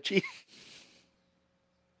 Richie.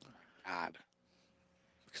 God.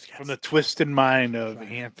 From the twisted mind of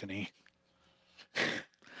Anthony.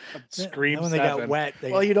 Scream when 7. they got wet,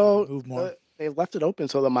 they move more. They left it open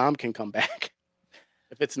so the mom can come back.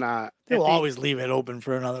 If it's not, they'll always leave it open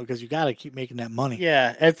for another because you got to keep making that money.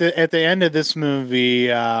 Yeah, at the end of this movie,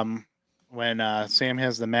 when Sam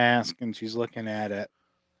has the mask and she's looking at it,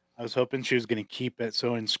 I was hoping she was going to keep it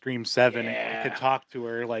so in Scream 7 it could talk to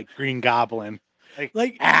her like Green Goblin.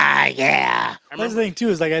 Yeah. That's the thing too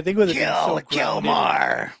is like I think with kill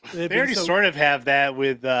more. They already sort of have that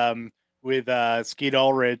with Skeet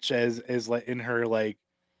Ulrich as like in her like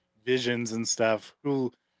visions and stuff.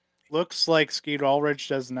 Who looks like Skeet Ulrich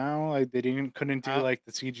does now. Like they couldn't do like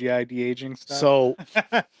the CGI de-aging stuff. So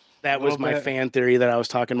that was my fan theory that I was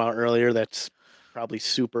talking about earlier. That's probably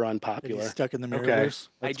super unpopular. Stuck in the mirrors.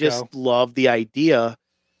 Okay. I just love the idea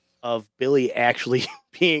of Billy actually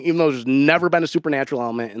being, even though there's never been a supernatural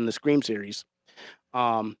element in the Scream series,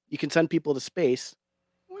 you can send people to space.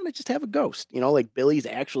 Why not just have a ghost? Like Billy's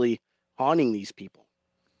actually haunting these people.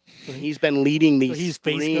 He's been leading these. So he's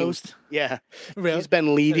Face Ghost. Yeah, really? He's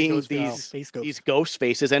been leading these ghost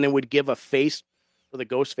faces, and it would give a face for the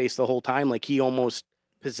ghost face the whole time. Like he almost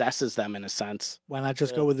possesses them in a sense. Why not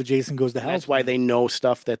just go with the Jason Goes to Hell? That's why they know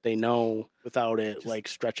stuff that they know without it like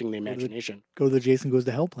stretching the imagination. Go the Jason Goes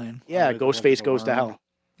to Hell plan. Yeah, Ghostface goes to hell.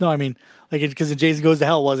 No, I mean like because in Jason Goes to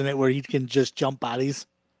Hell wasn't it where he can just jump bodies?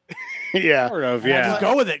 Yeah. Sort of, Yeah, yeah. just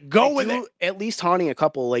go with it. Go I with do it. At least haunting a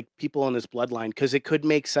couple like people in his bloodline, because it could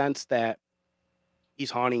make sense that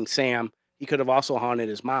he's haunting Sam. He could have also haunted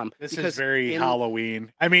his mom. This because is very in,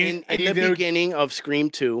 Halloween. I mean, in the beginning of Scream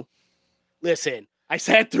 2. Listen, I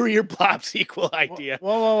sat through your Blob sequel idea.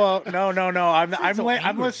 Whoa! No! I'm so I'm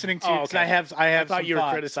angry. listening to you Oh, because okay. I have thought some you were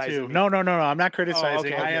thoughts, criticizing too. me. No! I'm not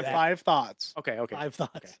criticizing. okay, I have that. 5 thoughts. Okay. 5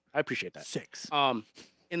 thoughts. Okay. I appreciate that. 6.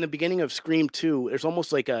 In the beginning of Scream 2, there's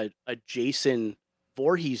almost like a Jason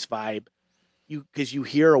Voorhees vibe. Because you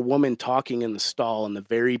hear a woman talking in the stall in the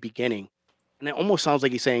very beginning, and it almost sounds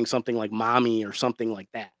like he's saying something like "mommy" or something like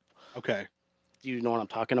that. Okay. Do you know what I'm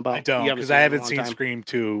talking about? I don't, You because I it in a haven't long seen time? Scream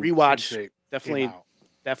 2. Rewatch. since it Definitely, came out.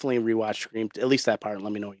 definitely rewatch Scream. At least that part. And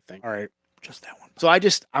let me know what you think. All right. Just that one. So I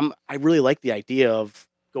really like the idea of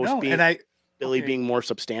Ghost No, being and I Billy okay. being more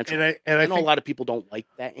substantial. I I know think a lot of people don't like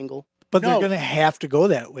that angle. But they're No. going to have to go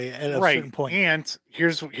that way at a certain point. And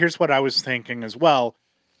here's what I was thinking as well.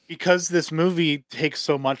 Because this movie takes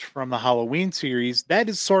so much from the Halloween series, that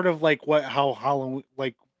is sort of like how Halloween,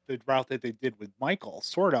 like the route that they did with Michael,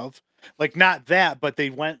 sort of like not that, but they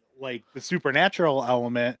went like the supernatural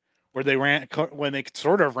element where when they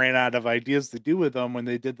sort of ran out of ideas to do with them when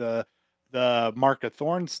they did the Mark of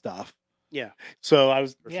Thorn stuff. Yeah. So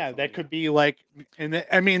Merciful, that could be like, and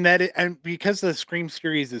and because the Scream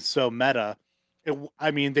series is so meta,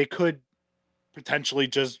 they could potentially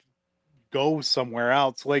just go somewhere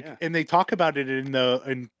else. Like, Yeah. and they talk about it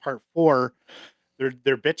in part 4. They're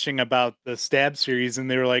bitching about the Stab series, and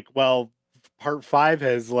they're like, well, part 5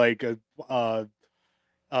 has like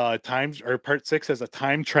a time, or part 6 has a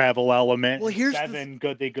time travel element. Well, and here's 7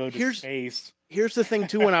 they go to space. Here's the thing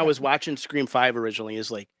too. When I was watching Scream 5 originally, is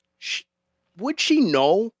like, would she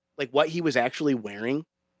know like what he was actually wearing?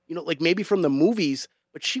 You know, like maybe from the movies,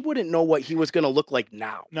 but she wouldn't know what he was going to look like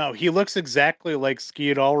now. No, he looks exactly like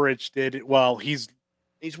Skeet Ulrich did. Well, he's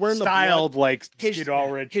wearing styled the like his, Skeet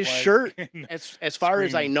Ulrich. his was shirt. in As far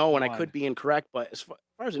as I Scream know, and I 1. could be incorrect, but as far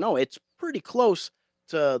as I know, it's pretty close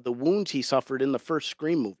to the wounds he suffered in the first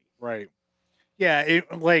Scream movie. Right. Yeah,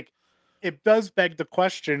 it does beg the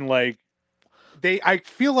question, like I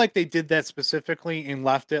feel like they did that specifically and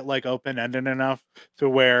left it like open-ended enough to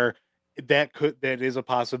where that is a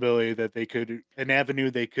possibility that an avenue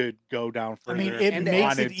they could go down I further. mean, if it they makes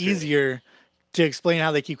wanted it to. easier to explain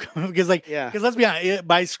how they keep coming because, like, Yeah. because let's be honest,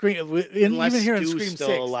 by Scream, Unless even here in Stu's Scream still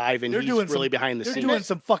 6, alive and they're he's doing really some- behind the they're scenes. doing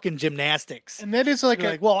some fucking gymnastics. And that is like,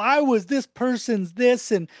 Like, well, I was this person's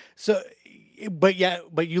this, and so, but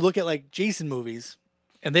you look at like Jason movies,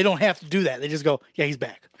 and they don't have to do that. They just go, yeah, he's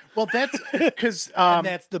back. well, that's because And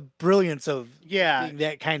that's the brilliance of yeah. being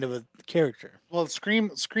that kind of a character. Well, Scream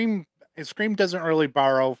doesn't really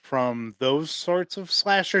borrow from those sorts of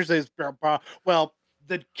slashers. Well,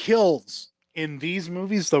 the kills in these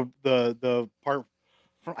movies, the part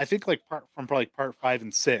from, I think like from probably part 5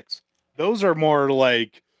 and 6, those are more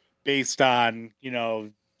like based on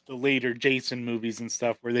the later Jason movies and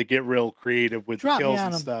stuff where they get real creative with Drop me kills on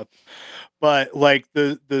and 'em. stuff. But like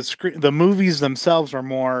the movies themselves are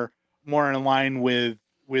more in line with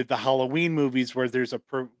the Halloween movies where there's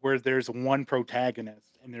where there's one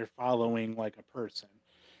protagonist and they're following like a person.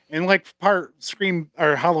 And like Scream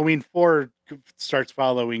or Halloween 4 starts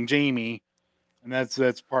following Jamie, and that's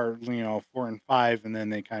part 4 and 5, and then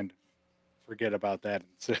they kind of forget about that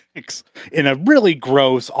in 6 in a really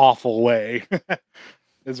gross, awful way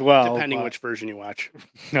as well. Depending which version you watch.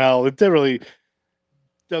 No, it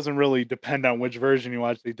doesn't really depend on which version you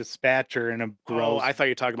watch. They dispatch her in a gross. Oh, I thought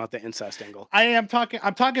you were talking about the incest angle. I'm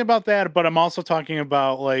talking about that, but I'm also talking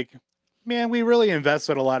about like, man, we really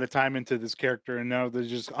invested a lot of time into this character, and now they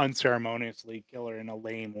just unceremoniously kill her in a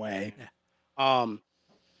lame way.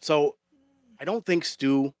 So I don't think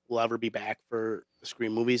Stu will ever be back for the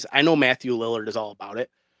Scream movies. I know Matthew Lillard is all about it,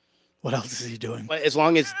 What else is he doing? but as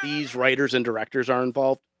long as these writers and directors are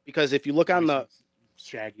involved, because if you look on the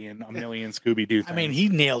Shaggy and a million Scooby Doo. I mean, he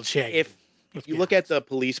nailed Shaggy. if you look at the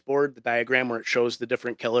police board, the diagram where it shows the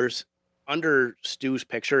different killers, under Stu's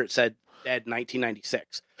picture, it said dead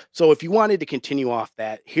 1996. So if you wanted to continue off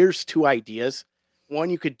that, here's 2 ideas. One,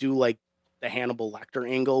 you could do like the Hannibal Lecter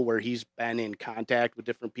angle where he's been in contact with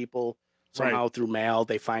different people somehow through mail.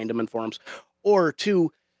 They find him in forums. Or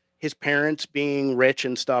 2, his parents being rich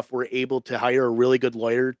and stuff were able to hire a really good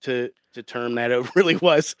lawyer to term that it really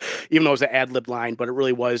was, even though it was an ad-lib line, but it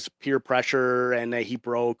really was peer pressure and that he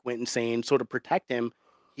went insane. So to protect him,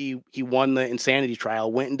 he won the insanity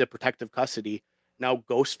trial, went into protective custody. Now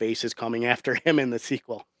Ghostface is coming after him in the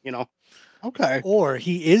sequel, Okay. Or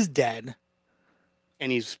he is dead,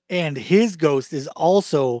 and and his ghost is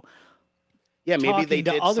also maybe talking they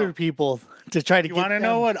to did other people. to try to You get want to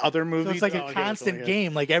know them. what other So movies? it's like Oh, a okay, constant okay.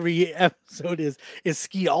 game. Like every episode is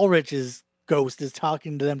Ski Ulrich's ghost is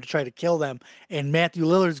talking to them to try to kill them, and Matthew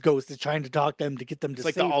Lillard's ghost is trying to talk to them to get them to It's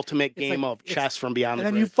like the save. ultimate It's like- game of it's- chess from beyond And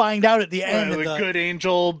the then you grave. find out at the Right, end, like the, good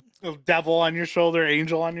angel, devil on your shoulder,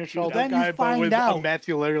 angel on your shoulder then you guy, but find with out- a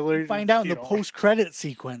Matthew Lillard. you find out in the you know. post-credit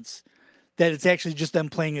sequence that it's actually just them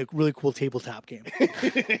playing a really cool tabletop game.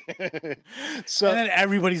 So And then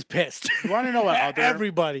everybody's pissed. you want to know what other?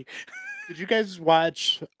 Everybody. Did you guys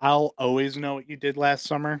watch I'll Always Know What You Did Last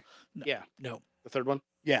Summer? Yeah, No. the third one.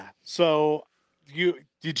 Yeah. So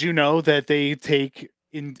did you know that they take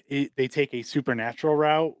a supernatural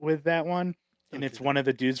route with that one, and Oh, it's did one of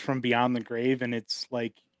the dudes from Beyond the Grave, and it's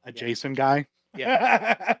like a Yeah. Jason guy.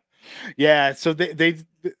 Yeah. Yeah. So they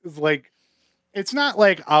it's like it's not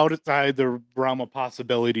like outside the realm of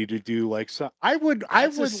possibility to do like so. I would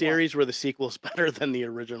That's a wa- series where the sequel's better than the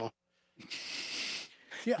original.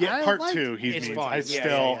 Yeah, I part liked- 2. He It's means. fun. I Yeah, still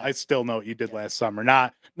yeah, yeah. I still know what you did last summer.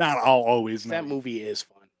 Not I'll always know. That movie is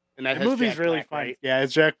fun, and that The has movie's Jack really Black, fun. right? Yeah,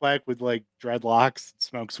 it's Jack Black with like dreadlocks,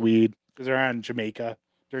 smokes weed because they're on Jamaica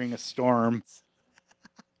during a storm.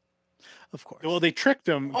 Of course. Well, they tricked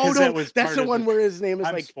him. Oh 'cause no, that was that's part the of one where his name is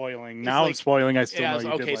I'm like. spoiling. it's Now I'm like- spoiling. I still Yeah, know you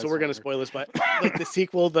did okay, last so we're gonna summer. spoil this, but like the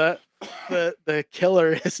sequel, the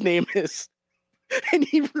killer, his name is, and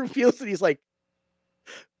he reveals that he's like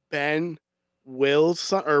Ben Will's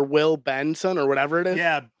son or Will Benson or whatever it is.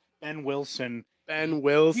 Yeah, Ben Wilson. Ben He's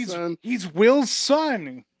Wilson. he's Will's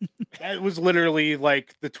son. That was literally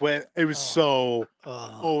like the twist. It was Oh. so.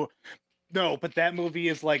 Oh no, but that movie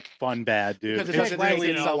is like fun bad, dude. Because it doesn't take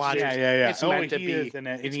really itself watch Yeah, it. yeah, yeah. It's Oh, meant to he be- is in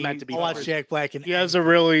it, and it's meant to be I'll watch fun. Jack Black and He has a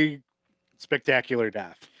really spectacular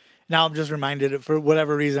death. now I'm just reminded for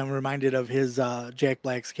whatever reason I'm reminded of his Jack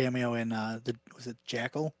Black's cameo in was it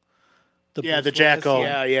Jackal? Yeah, the Bruce Willis? Jackal.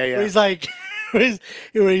 Yeah, yeah, Where yeah. he's like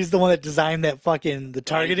where he's the one that designed that fucking the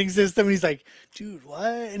targeting system. He's like, dude, what?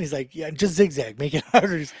 And he's like, yeah, just zigzag, make it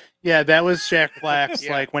harder. He's- Yeah, that was Jack Black's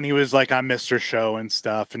Yeah. like when he was like on Mr. Show and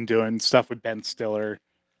stuff and doing stuff with Ben Stiller,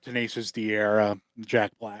 Tenacious D era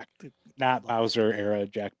Jack Black, not Bowser era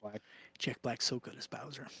Jack Black. Jack Black's so good as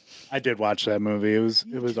Bowser. I did watch that movie. It was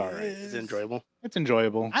all right. It's enjoyable. It's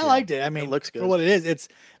enjoyable. I Yeah. liked it. I mean, looks for good. what it is. It's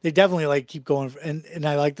they definitely like keep going, and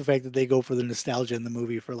I like the fact that they go for the nostalgia in the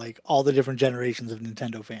movie for like all the different generations of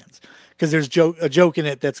Nintendo fans. Because there's a joke in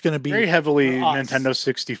it that's going to be, very heavily for us. Nintendo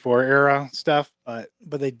 64 era stuff, but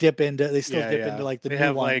but they still Yeah, dip yeah. into like the They new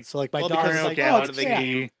have, ones. like, So like my well, daughter's because, like, like, oh, a lot it's of the yeah.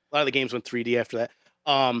 game- A lot of the games went 3D after that.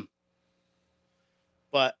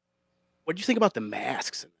 But what do you think about the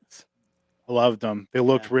masks in this? I loved them. They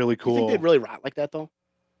looked Yeah. really Do you think cool. they'd really rot like that though?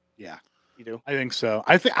 Yeah, You do? I think so.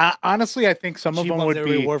 Honestly, I think some of cheap them ones would that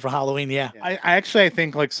everybody be. wore for Halloween. Yeah. Yeah. I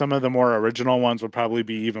think like some of the more original ones would probably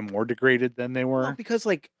be even more degraded than they were. Well, because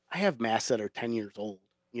like I have masks that are 10 years old,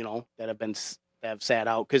 you know, that have sat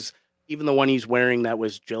out. Because even the one he's wearing that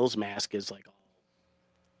was Jill's mask is like all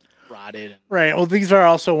rotted. And, Right. Well, these are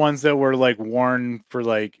also ones that were like worn for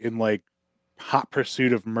like in like hot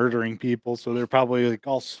pursuit of murdering people, so they're probably like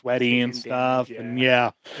all sweaty and Taking stuff. damage, And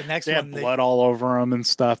yeah. yeah, The next they one, had blood all over them and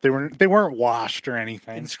stuff. They weren't washed or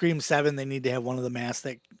anything. in Scream 7, they need to have one of the masks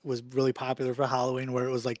that was really popular for Halloween, where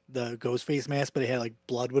it was like the ghost face mask, but it had like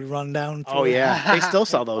blood would run down. oh through it. yeah, they still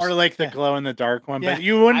sell those. Or like the Yeah. glow in the dark one, Yeah. but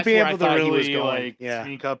you wouldn't That's be where I able to thought he was really going. like Yeah.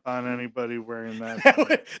 sneak up on anybody wearing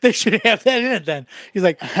that. They should have that in it then. He's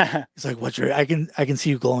like, what's your? I can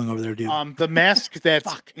see you glowing over there, dude. The mask that's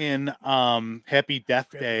Fuck. in Happy Death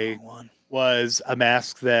Grabbed the Day wrong one. was a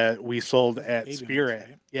mask that we sold at Baby mask, Spirit.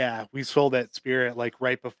 right? Yeah, we sold at Spirit like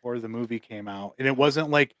right before the movie came out, and it wasn't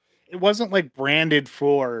like branded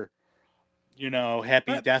for,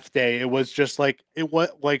 Happy But- Death Day. It was just like it was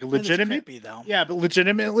like And it's legitimate. creepy though. Yeah, but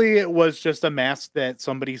legitimately, it was just a mask that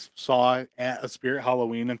somebody saw at a Spirit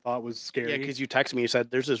Halloween and thought was Yeah, scary. because you texted me, you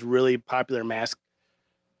said there's this really popular mask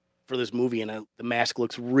for this movie, and the mask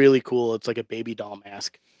looks really cool. It's like a baby doll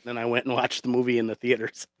mask. Then I went and watched the movie in the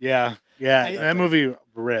theaters. Yeah, I- that movie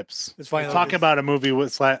rips. It's funny though, Talk 'cause- about a movie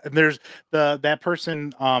with and there's that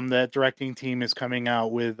person that directing team is coming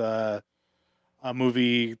out with a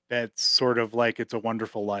movie that's sort of like It's a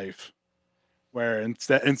Wonderful Life, where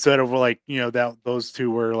instead of like that those two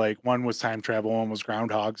were like one was time travel, one was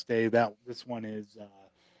Groundhog's Day. This one is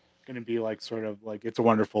going to be like sort of like It's a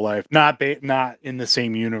Wonderful Life, not in the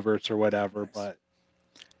same universe or whatever, but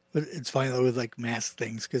But it's funny though with like mask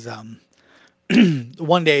things because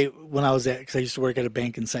one day when I was because I used to work at a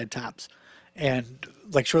bank inside Tops, and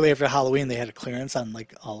like shortly after Halloween they had a clearance on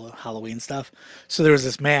like all the Halloween stuff. So there was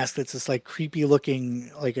this mask that's this like creepy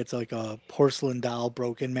looking, like it's like a porcelain doll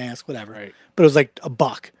broken mask, whatever. right. But it was like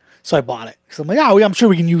 $1. So I bought it because I'm like, oh, I'm sure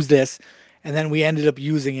we can use this. and then we ended up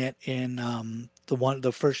using it in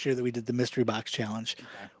the first year that we did the mystery box challenge. Okay.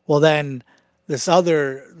 Well, then this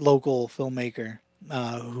other local filmmaker,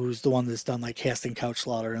 who's the one that's done like Casting Couch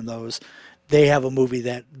Slaughter and those, they have a movie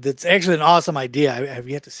that's actually an awesome idea. I have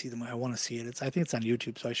yet to see them. I want to see it. I think it's on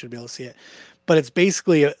YouTube, so I should be able to see it. But it's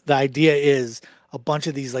basically the idea is a bunch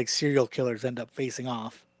of these like serial killers end up facing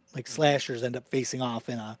off, like slashers end up facing off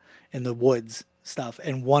in the woods stuff,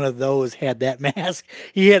 and one of those had that mask.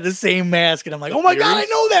 He had the same mask, and I'm like, oh my god, I Furies?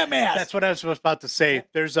 know that mask. That's what I was about to say.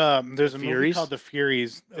 There's a movie Furies? called The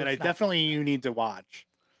Furies that I it's not definitely you need to watch.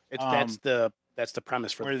 That's the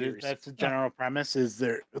premise for Where the the- Furies. that's the general premise. Is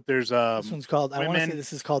there's This one's called. I want to say women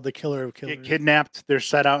this is called The Killer of Killers. get kidnapped. They're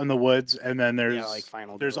set out in the woods, and then there's like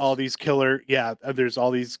Final there's Girls. all these there's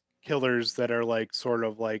all these killers that are like sort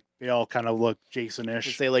of like they all kind of look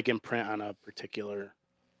Jason-ish. They like imprint on a particular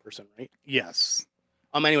person, right? Yes,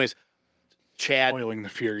 Anyways, Chad, spoiling the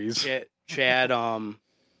Furies. Chad,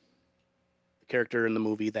 the character in the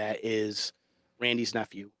movie that is Randy's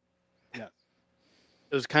nephew. Yeah.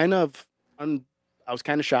 It was kind of, I was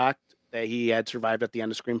kind of shocked that he had survived at the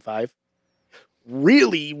end of Scream 5.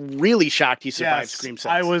 Really, really shocked he survived Yes, Scream 6.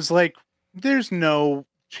 I was like, there's no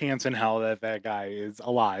chance in hell that guy is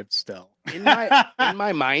alive still. in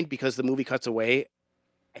my mind, because the movie cuts away,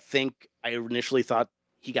 I think I initially thought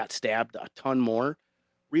he got stabbed a ton more.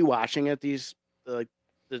 Rewatching it the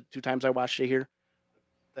 2 times I watched it here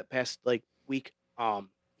that past like week,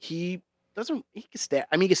 he gets stabbed.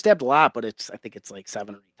 I mean, he gets stabbed a lot, but I think it's like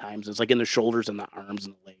 7 or 8 times. It's like in the shoulders and the arms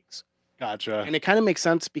and the legs. Gotcha. And it kind of makes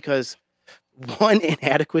sense because one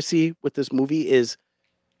inadequacy with this movie is,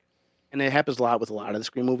 and it happens a lot with a lot of the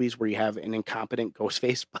Scream movies where you have an incompetent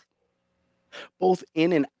Ghostface, but both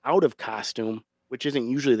in and out of costume, which isn't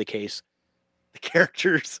usually the case. The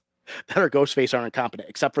characters that are Ghostface are incompetent,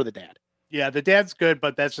 except for the dad. Yeah, the dad's good,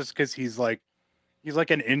 but that's just because he's like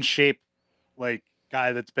an in shape like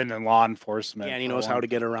guy that's been in law enforcement. Yeah, and he for a knows how long to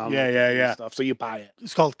get around. Yeah, the- yeah, and yeah. Stuff, so you buy it.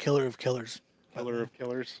 It's called Killer of Killers. Killer of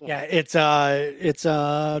Killers. Yeah, it's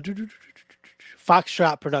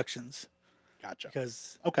Foxtrot Productions. Gotcha.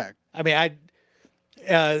 Because Okay. I mean,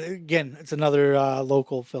 again, it's another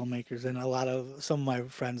local filmmakers, and some of my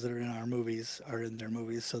friends that are in our movies are in their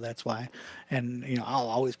movies, so that's why. And I'll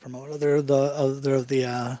always promote other of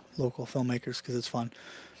the local filmmakers because it's fun.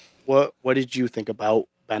 What did you think about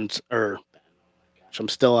Ben's or? Gosh, I'm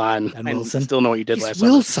still on. Ben I Wilson? still know what you did He's last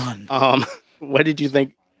Wilson. summer. What did you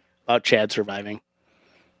think about Chad surviving?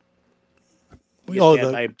 He gets Oh,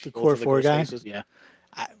 stabbed by the both core of the four guy. Ghostfaces? Yeah.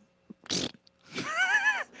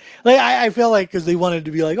 Like I feel like because they wanted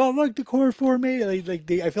to be like, oh look, the core four made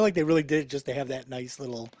it. I feel like they really did it just to have that nice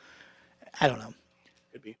little. I don't know.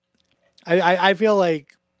 Could be. I feel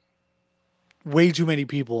like way too many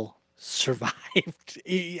people survived,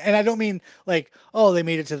 and I don't mean like, oh, they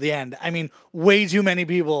made it to the end. I mean way too many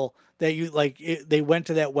people that they went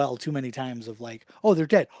to that well too many times of like, oh, they're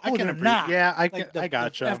dead. I Oh, can they're agree. not. Yeah, I Like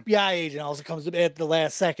gotcha. The FBI agent also comes at the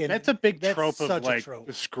last second. That's a big That's trope such of a like trope.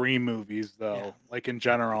 the Scream movies, though, Yeah. like in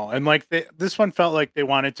general. And like this one felt like they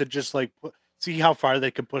wanted to just like see how far they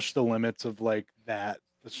could push the limits of like the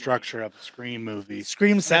structure of a Scream movie.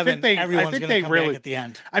 Scream 7. I Everyone's think gonna they come really- back at the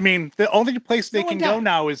end. I mean, the only place they No one can go died.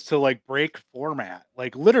 now is to like break format,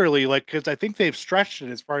 like literally, like because I think they've stretched it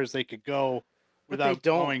as far as they could go But they without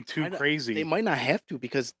don't- going too I don't- crazy. They might not have to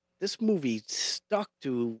because this movie stuck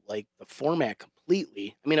to like the format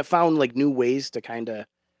completely. I mean, it found like new ways to kind of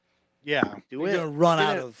Yeah, do You're it. gonna run Did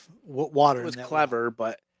out it- of water. It was in that clever,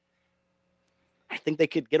 but I think they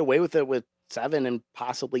could get away with it with 7 and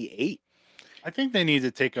possibly 8. I think they need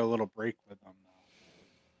to take a little break with them.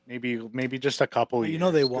 Maybe just a couple. Well, Years, you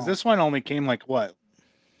know they 'cause won't. This one only came like what?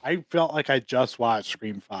 I felt like I just watched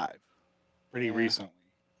Scream 5 pretty Yeah. recently.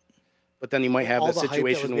 But then you might have All the the hype that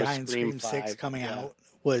was situation with behind Scream 6 5 coming yeah. out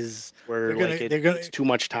was where they're gonna- like they're gonna- it's too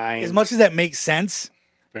much time. as much as that makes sense.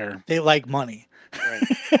 Fair. They like money, Right.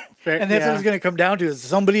 Fair. and that's what it's going to come down to. Is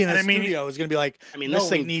somebody in And the I mean, studio is going to be like, I mean, no, this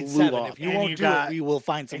thing we need blew 7. off. If you And won't you do got- it, we will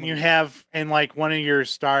find And someone. you have, and like one of your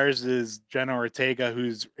stars is Jenna Ortega,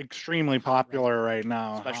 who's extremely popular right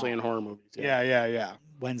now, Especially in horror movies. Yeah.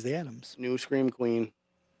 Wednesday Adams. New Scream Queen.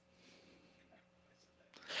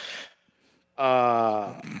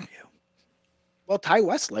 Well, Ty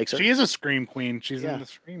West likes her. She is a Scream queen. She's Yeah. in the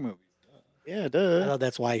Scream movies. Yeah, I duh. thought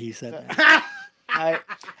that's why he said that. Ty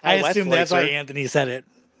I West assume likes that's why her. Anthony said it.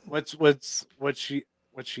 What's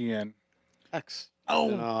she in? X.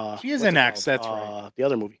 Oh, And, she is what's in it X. called? That's right. The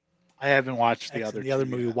other movie. I haven't watched the X other. and the other two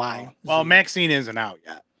movie, yet. Why? Well, Z. Maxine isn't out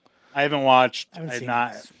yet. I haven't watched. I haven't I've seen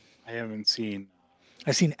not. X. I haven't seen.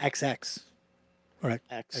 I've seen XX or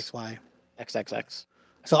X. XY. XXX.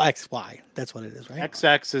 So XY, that's what it is, right?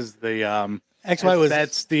 XX is the XY was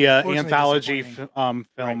that's the unfortunately anthology disappointing.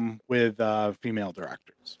 film with female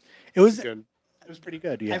directors. It was. Good. It was pretty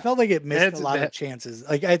good. Yeah, I felt like it missed It's- a lot of that- chances.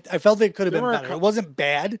 Like I felt it could have There been were a better. It couple- wasn't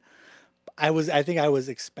bad. I think I was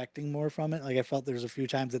expecting more from it. Like I felt there was a few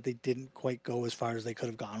times that they didn't quite go as far as they could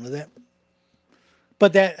have gone with it.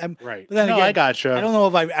 But that right. But then no, again, I gotcha. I don't know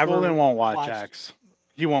if I've ever Golden won't watch watched- X.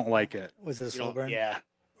 He won't like it. Was this You slow don't- burn? yeah.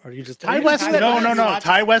 Or you just Ty you West, just no, kinda no. watch-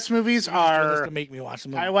 Ty West movies you just do this are to make me watch the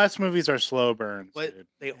movie. Ty West movies are slow burns. But Dude.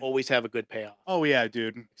 they always have a good payoff, Oh yeah,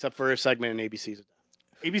 dude. except for a segment in ABC's of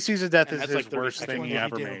Death. ABC's of Death And is that's his like 30 worst seconds. thing Which he one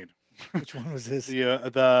ever did he do? made. Which one was this?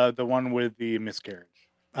 The one with the miscarriage.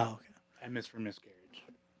 Oh, okay. I miss for miscarriage.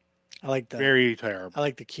 I like the Very terrible. I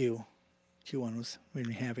like the Q. Q one was made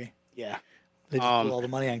me happy. Yeah. They just blew all the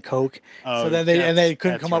money on Coke. Oh, So then they that's-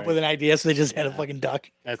 couldn't that's come up with right. an idea, so they just had a Yeah. fucking duck.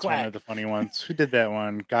 That's one quack. of the funny ones. Who did that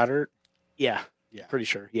one? Goddard. Yeah. Yeah. Pretty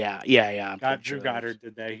sure. Yeah. I'm pretty Drew sure that was- Goddard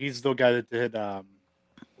did that. He's the guy that did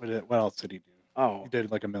what else did he do? Oh, He did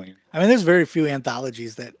like a million. I mean, there's very few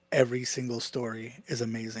anthologies that every single story is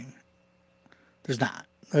amazing. There's not.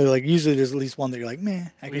 Like usually, there's at least one that you're like, meh.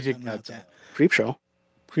 I We can did something about Godzilla. that. Creep Show.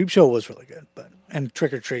 Creep Show was really good, and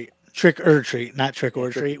Trick or Treat, not Trick or Trick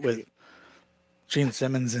or Treat with Treat. Gene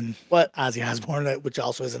Simmons and But Ozzy Osbourne, which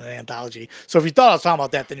also isn't an anthology. So if you thought I was talking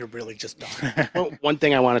about that, then you're really just dumb. one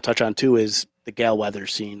thing I want to touch on too is the Gail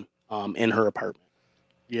Weathers scene in her apartment.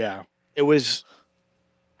 Yeah. It was,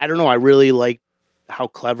 I don't know, I really liked how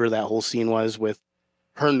clever that whole scene was with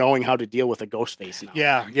her knowing how to deal with a ghost face now.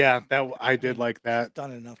 Yeah. That I did like that.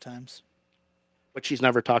 Done it enough times. But she's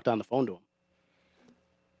never talked on the phone to him.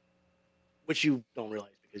 Which you don't realize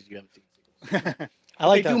because you haven't seen sequels. I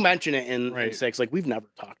like They that. do mention it in Right. 6, like we've never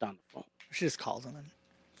talked on the phone. She just calls him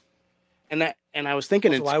in. And I was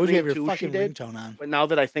thinking So in why would you have Scream your 2 she fucking did. ringtone on? But now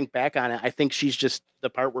that I think back on it, I think she's just the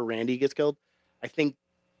part where Randy gets killed. I think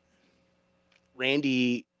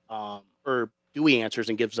Randy or Dewey answers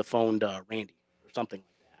and gives the phone to Randy or something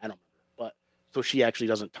like that. I don't remember. But so she actually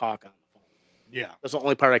doesn't talk on the phone. Yeah. That's the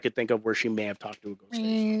only part I could think of where she may have talked to a ghost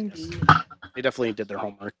face. They definitely did their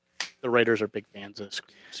homework. The writers are big fans of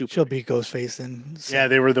Scream. Super. She'll be Ghostface and Yeah,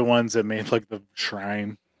 they were the ones that made like the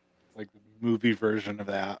shrine, like the movie version of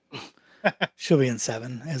that. she'll be in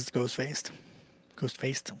 7 as Ghostfaced.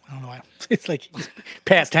 Ghostfaced. I don't know why. It's like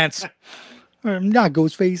past tense. I'm not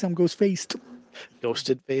Ghostface. I'm Ghostfaced.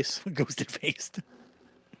 Ghosted face. Ghosted faced.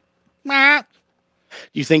 Do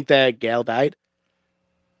you think that Gail died?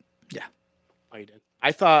 Yeah. Oh, you did.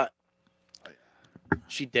 I thought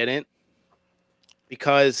she didn't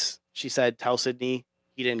because she said, "Tell Sydney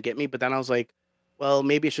he didn't get me." But then I was like, well,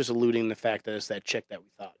 maybe it's just alluding to the fact that it's that chick that we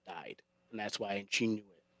thought died, and that's why and she knew it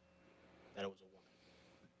that it was a woman.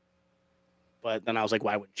 But then I was like,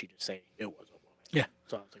 why wouldn't she just say it was a woman? Yeah.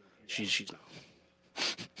 So I was like, she's not.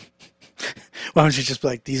 Why don't you just be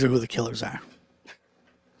like, these are who the killers are?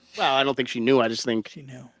 Well, I don't think she knew. I just think She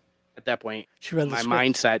knew. at that point, She read the my script.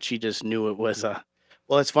 mindset, she just knew it was a.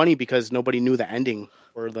 Well, it's funny because nobody knew the ending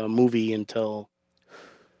for the movie until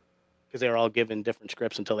because they were all given different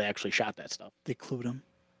scripts until they actually shot that stuff. They clued him.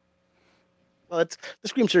 Well, it's the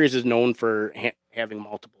Scream series is known for having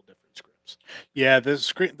multiple different scripts. Yeah,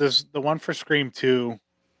 the one for Scream 2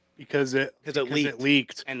 because it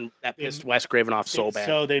leaked. And that They- pissed Wes Craven off so bad.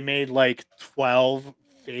 So they made like 12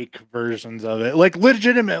 fake versions of it. Like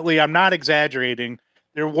legitimately, I'm not exaggerating.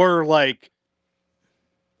 There were like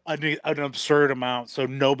an absurd amount, so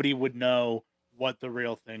nobody would know what the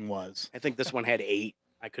real thing was. I think this one had 8.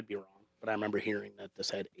 I could be wrong, but I remember hearing that this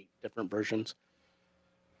had 8 different versions.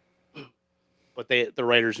 But the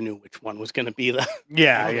writers knew which one was going to be the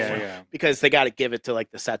Yeah. because they got to give it to like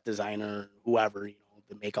the set designer, whoever,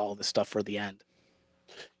 to make all this stuff for the end.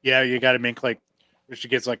 Yeah, you got to make like where she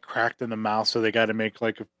gets like cracked in the mouth, so they got to make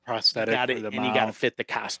like a prosthetic Got for it, the and mouth. you got to fit the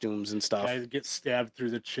costumes and stuff. Guys get stabbed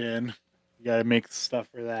through the chin. You got to make stuff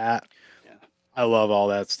for that. Yeah. I love all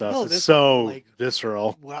that stuff. No, It's this so one, like-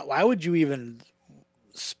 visceral. Why would you even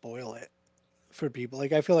spoil it for people?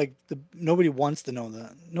 Like, I feel like nobody wants to know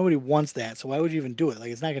that. Nobody wants that. So why would you even do it? Like,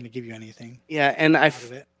 it's not going to give you anything Yeah, and out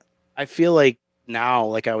of it. I feel like now,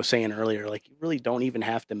 like I was saying earlier, like you really don't even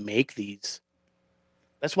have to make these.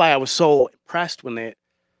 That's why I was so impressed when they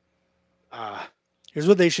Here's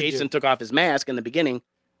what they should Jason do. took off his mask in the beginning.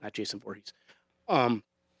 Not Jason Voorhees.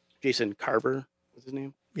 Jason Carver was his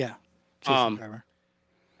name. Yeah. Jason um, Carver.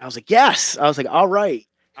 I was like, yes. I was like, all right.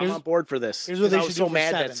 I'm Here's- on board for this. here's what 'Cause they I should was do so for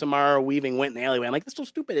mad 7. that Samara Weaving went in the alleyway. I'm like, that's so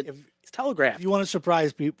stupid. If It's telegraphed. you want to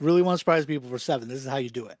surprise people, really want to surprise people for 7, this is how you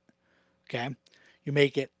do it. Okay. You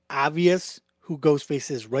make it obvious who Ghostface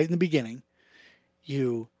is right in the beginning.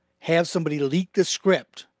 You have somebody leak the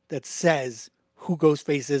script that says who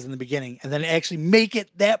Ghostface is in the beginning, and then actually make it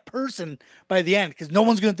that person by the end, because no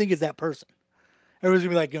one's going to think it's that person. Everyone's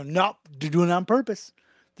going to be like, nope, they're doing it on purpose.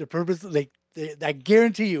 Their purpose, I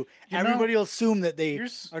guarantee you, everybody will assume that they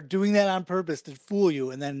are doing that on purpose to fool you,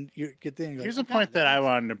 and then you get there. Here's a point that I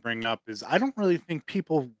wanted to bring up is I don't really think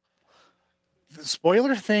the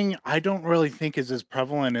spoiler thing, I don't really think is as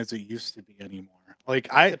prevalent as it used to be anymore. Like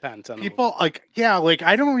Depends on the people like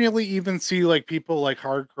I don't really even see like people like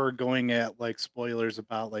hardcore going at like spoilers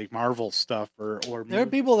about like Marvel stuff or there are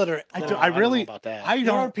people that are. I don't know about that.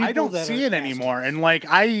 I don't see it anymore, and like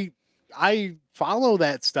I follow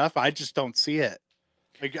that stuff. I just don't see it.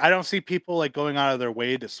 Like I don't see people like going out of their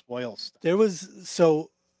way to spoil stuff. There was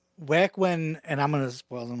back when, and I'm gonna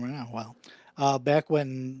spoil them right now. Wow, back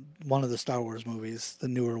when one of the Star Wars movies, the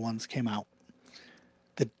newer ones, came out,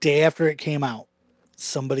 the day after it came out,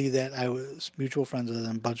 somebody that I was mutual friends with,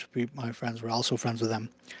 and a bunch of people, my friends, were also friends with them,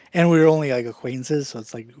 and we were only like acquaintances, so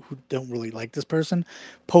it's like who don't really like this person,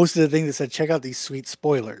 posted a thing that said, "Check out these sweet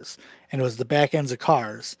spoilers," and it was the back ends of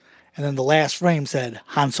cars, and then the last frame said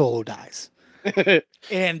Han Solo dies.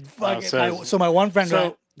 And so my one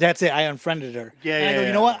friend, that's it. I unfriended her. Yeah, and I go, yeah,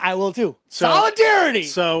 you know what? I will too. So- Solidarity.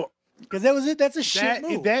 So Because that was it. That's a shit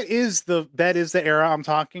move. that is the era I'm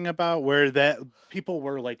talking about, where that people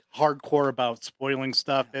were like hardcore about spoiling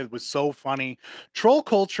stuff. It was so funny. Troll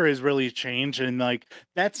culture has really changed, and like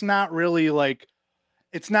that's not really like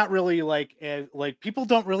it's not really like people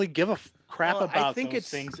don't really give a crap Well, I about think those it's-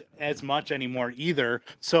 things as much anymore either.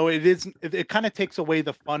 So it kind of takes away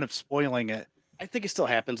the fun of spoiling it. I think it still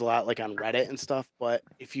happens a lot, like on Reddit and stuff. But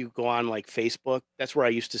if you go on like Facebook, that's where I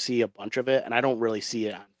used to see a bunch of it, and I don't really see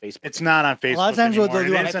it on Facebook. It's not on Facebook. lot of times what anymore. they'll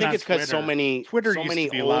do It on- I isn't think on it's because so Twitter. many Twitter so used many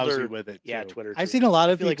to be older lousy with it. yeah, too. Twitter. I've too. seen a lot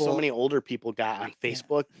I of feel like people. so many older people got on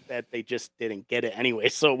Facebook that they just didn't get it anyway,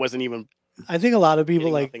 so it wasn't even I think a lot of people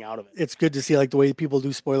getting like. nothing out of it. It's good to see like the way people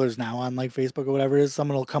do spoilers now on like Facebook or whatever it is.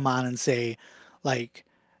 Someone will come on and say, like,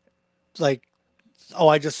 oh,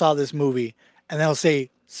 I just saw this movie, and they'll say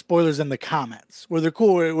spoilers in the comments where they're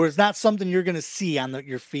cool, where it's not something you're gonna see on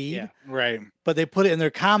your feed. Yeah. Right. But they put it in their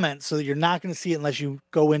comments so that you're not going to see it unless you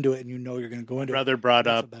go into it and you know you're going to go into it. Brother brought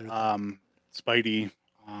That's a up better thing. Spidey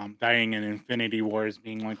dying in Infinity War as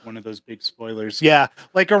being like one of those big spoilers. Yeah,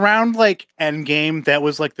 like around like Endgame, that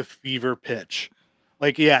was like the fever pitch.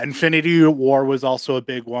 Like, yeah, Infinity War was also a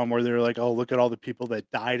big one where they're like, oh, look at all the people that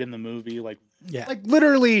died in the movie. Like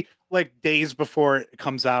literally like days before it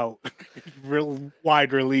comes out, real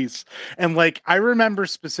wide release. And like, I remember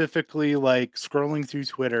specifically like scrolling through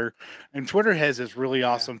Twitter, and Twitter has this really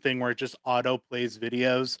awesome thing where it just auto plays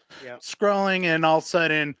videos, Yeah. scrolling, and all of a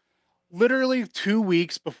sudden, literally 2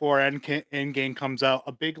 weeks before Endgame comes out,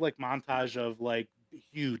 a big like montage of like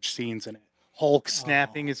huge scenes in it. Hulk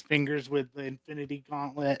snapping his fingers with the Infinity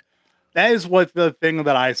Gauntlet. That is what the thing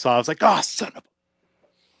that I saw. I was like, oh, son of a...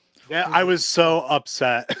 Yeah, I was so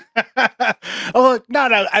upset.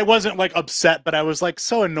 I wasn't like upset, but I was like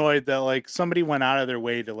so annoyed that like somebody went out of their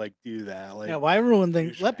way to like do that. Like, Yeah, why ruin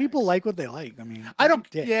things? Let people douchebags. like what they like. I mean, I don't.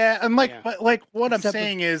 dick. Yeah, and like, Yeah. but like, what Except I'm for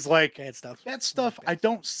saying is like bad stuff. that stuff. I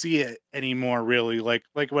don't see it anymore. Really, like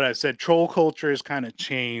what I said. Troll culture has kind of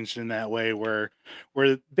changed in that way, where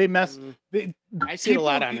they mess. Mm, They, I see it a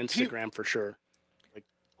lot on people- Instagram for sure, like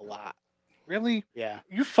a lot. Really, Yeah,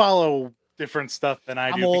 you follow different stuff than I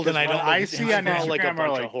do. I'm old and because I what don't I look at see Instagram. on I follow Instagram like a are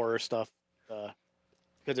bunch like of horror stuff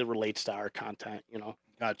because it relates to our content. You know,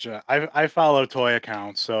 gotcha. I follow toy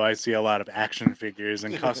accounts, so I see a lot of action figures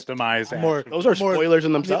and customized. More- action those are More- spoilers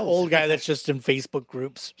in I'm the themselves. old guy that's just in Facebook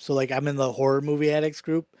groups. So like I'm in the horror movie addicts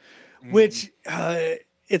group, Mhm. which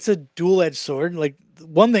it's a dual-edged sword. Like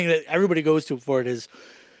one thing that everybody goes to for it is,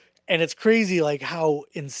 and it's crazy like how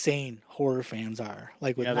insane horror fans are,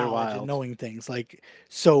 like with Yeah, they're knowledge and wild. knowing things. Like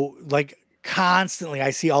so like constantly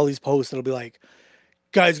I see all these posts that'll be like,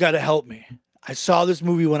 guys got to help me. I saw this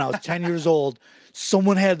movie when I was 10 years old.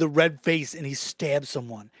 Someone had the red face and he stabbed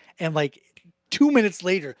someone. And like 2 minutes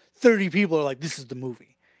later, 30 people are like, this is the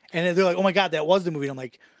movie. And they're like, oh my God, that was the movie. And I'm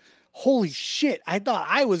like, holy shit. I thought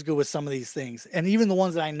I was good with some of these things. And even the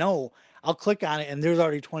ones that I know, I'll click on it and there's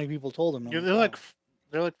already 20 people told them. Yeah, they're like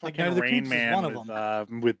Like fucking Night of the Rain Creeps is Man one of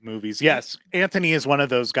with movies. Yes, Anthony is one of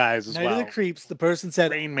those guys as Night well. of the Creeps. The person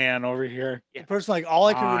said, Rain Man over here. the person like, all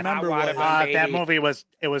I could Uh, remember I was, wanted That Baby. movie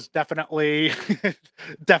was definitely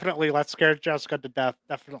definitely let's scare Jessica to death.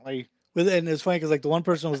 Definitely. and it's funny because like the one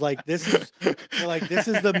person was like, this is they're like, this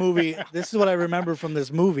is the movie. This is what I remember from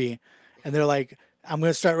this movie. And they're like, I'm going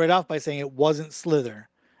to start right off by saying it wasn't Slither.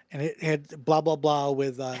 and it had blah blah blah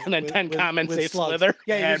with And then with- 10 comments with say slugs. Slither.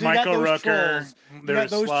 Yeah, And you got Michael those Rooker. trolls. You got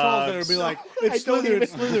There's those trolls that would be slugs. like, I it's don't Slither, even-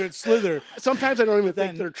 it's Slither, it's Slither. Sometimes I don't even Then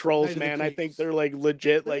think they're trolls, Night of the man. I think Creeps. they're like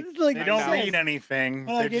legit, like Like, They it don't says- read anything.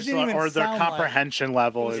 Well, like, They it just didn't even or their sound like- comprehension it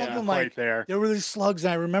level was is not something quite like there. there were these slugs,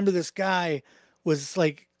 and I remember this guy was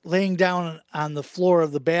like laying down on the floor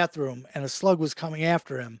of the bathroom, and a slug was coming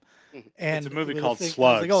after him. And It's a movie with called thing- I was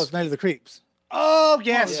Slugs. like, oh, it's Night of the Creeps. Oh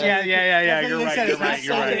yes, Oh, yeah. That's what You're they right. said, You're it's not right.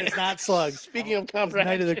 You're slugs, right. It's not slugs. speaking of It's Night of the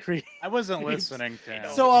comprehension. Creeps. I wasn't listening to him.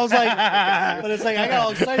 So I was like, but it's like I got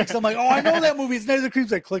all excited because I'm like, oh, I know that movie. It's Night of the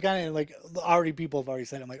Creeps. I click on it and like already people have already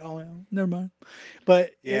said it. I'm like, oh, well, never mind.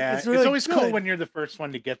 But yeah, it's really always cool good. when you're the first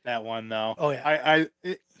one to get that one, though. Oh, yeah.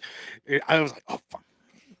 I was like, oh fuck,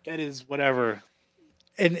 that is whatever.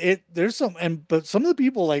 And but some of the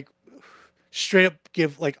people like straight up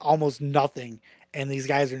give like almost nothing, and these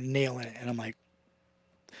guys are nailing it, and I'm like,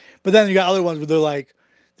 but then you got other ones where they're like,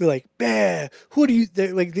 bah, who do you?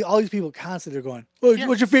 They're like all these people constantly they're going, oh, Yeah.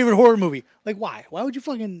 what's your favorite horror movie? Like, why? Why would you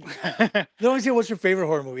fucking? They don't say what's your favorite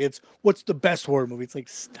horror movie. It's what's the best horror movie. It's like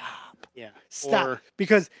stop. Yeah. Stop. Or-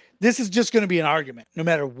 Because this is just going to be an argument no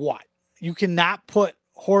matter what. You cannot put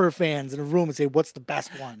horror fans in a room and say, what's the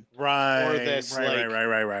best one? Right. this, right,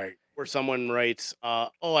 like- right. Where someone writes, "Oh,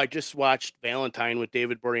 I just watched Valentine with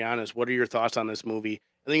David Boreanaz. What are your thoughts on this movie?"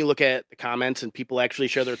 And then you look at the comments, and people actually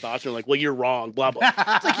share their thoughts, and they're like, "Well, you're wrong." Blah blah.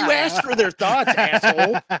 It's like you asked for their thoughts,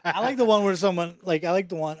 asshole. I like the one where someone like I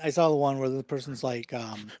saw the one where the person's like,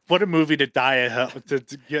 What a movie to die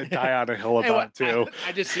die on a hill Hey, about what- too.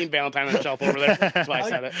 I just seen Valentine on the shelf over there. That's why I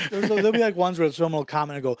said it. there'll be like ones where someone will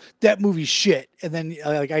comment and go, "That movie's shit," and then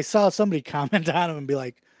like I saw somebody comment on him and be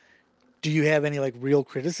like, "Do you have any like real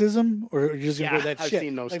criticism, or are you just gonna go Yeah, that I've shit?"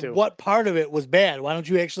 seen those Like, too. what part of it was bad? Why don't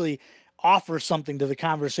you actually offer something to the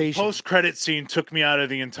conversation? Post credit scene took me out of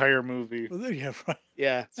the entire movie. Yeah, right.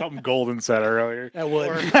 Yeah. Something Golden said earlier. That would.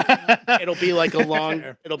 Or it'll be like a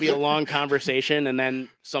long conversation, and then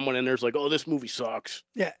someone in there's like, "Oh, this movie sucks."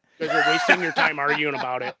 Yeah. Because you're wasting your time arguing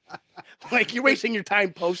about it. Like you're wasting your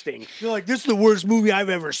time posting. You're like, this is the worst movie I've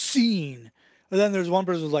ever seen. And then there's one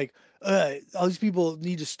person who's like, all these people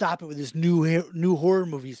need to stop it with this new horror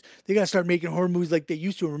movies. They gotta start making horror movies like they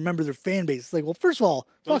used to and remember their fan base. It's like, well, first of all,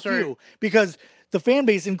 Those fuck are- you, because the fan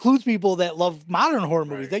base includes people that love modern horror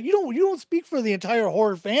movies. Right. That you don't speak for the entire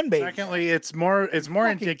horror fan base. Secondly, it's more Fucking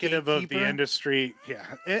indicative of the gatekeeper. industry.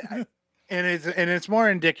 Yeah. And it's more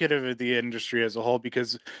indicative of the industry as a whole,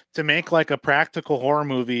 because to make like a practical horror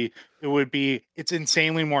movie, it's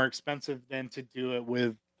insanely more expensive than to do it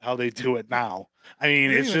with how they do it now. I mean,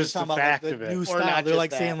 They're it's even just the talking about, fact like, of the it. new Or style. not They're just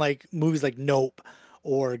like saying that. like movies like Nope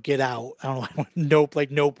or Get Out. I don't know. Nope, like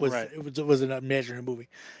Nope was Right. it was an imaginary movie.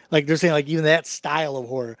 Like they're saying like even that style of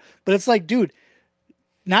horror. But it's like, dude,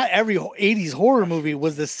 not every 80s horror movie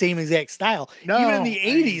was the same exact style. Even in No, the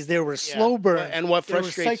I mean, 80s, there were slow burn. And what There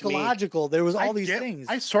was frustrates me, psychological. There was all these things.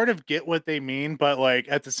 I sort of get what they mean, but like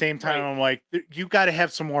at the same time, Right. I'm like, you got to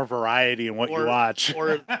have some more variety in what you Or- watch.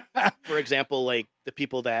 or for example, like the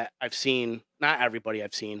people that I've seen, not everybody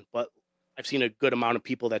I've seen, but I've seen a good amount of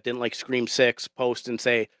people that didn't like Scream 6 post and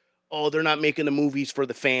say, "Oh, they're not making the movies for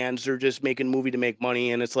the fans. They're just making a movie to make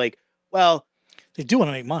money." And it's like, well, They do want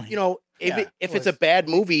to make money. you know, if Yeah, if well, it's a bad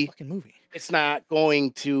movie, fucking movie. it's not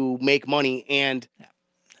going to make money. And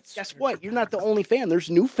That's guess very what? true. You're not the only fan. There's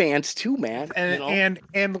new fans too, man. and you know? and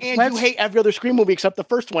And let's, you hate every other Scream movie except the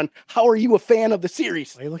first one. How are you a fan of the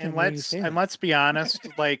series? Why are you looking and at me when you say that? let's be honest,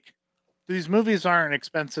 like these movies aren't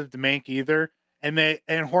expensive to make either, and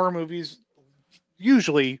horror movies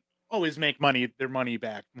usually always make their money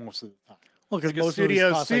back most of the time. Well, because because most movies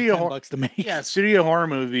studio- cost studio like hor- $10 to make. Yeah, studio horror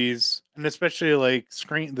movies, and especially like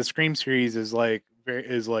the Scream series is like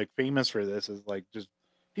famous for this. Is like just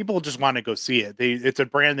people just want to go see it. It's a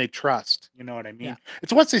brand they trust. You know what I mean? Yeah.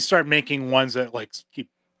 It's once they start making ones that like keep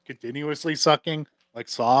continuously sucking, like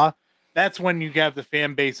Saw. That's when you have the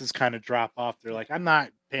fan bases kind of drop off. They're like, I'm not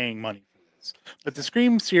paying money for this. But the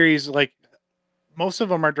Scream series, like most of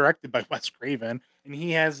them are directed by Wes Craven, and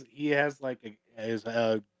he has like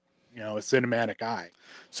a cinematic eye.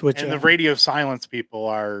 So which And the radio silence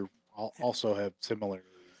people also have similar.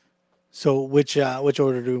 So which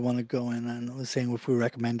order do we want to go in on? Let's say if we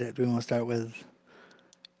recommend it, do we want to start with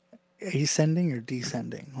ascending or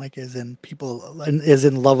descending? Like as in people, as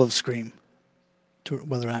in love of Scream, to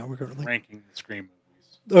whether or not we're going to Ranking the Scream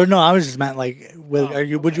movies. or no, I was just meant like,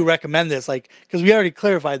 Oh, would you recommend this? Like, because we already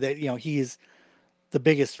clarified that he's the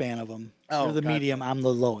biggest fan of them. Oh, You're the gotcha. medium. I'm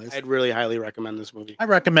the lowest. I'd really highly recommend this movie, I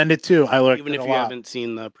recommend it too. I like even if you haven't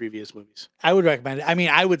seen the previous movies. I would recommend it. I mean,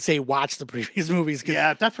 I would say watch the previous movies because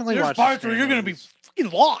Yeah, definitely there's watch. parts where you're going to be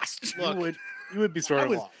fucking lost. Look, You would be sort I of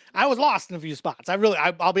was lost. I was lost in a few spots.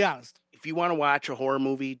 I'll be honest. If you want to watch a horror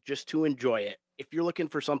movie just to enjoy it, if you're looking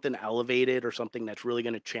for something elevated or something that's really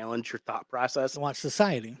going to challenge your thought process, To watch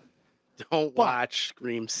Society. don't But- watch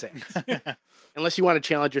Scream 6. Unless you want to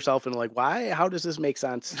challenge yourself and like, why? How does this make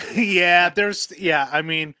sense? Yeah, I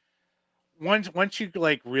mean, once you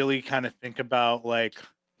like really kind of think about like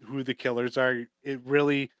who the killers are,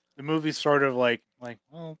 the movie's sort of like,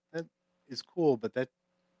 well, that is cool, but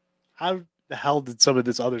how the hell did some of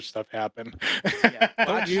this other stuff happen? Yeah.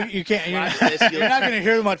 But you can't. watch this, You're not going to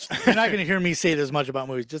hear much. You're not going to hear me say this much about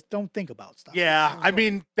movies. Just don't think about stuff. Yeah, I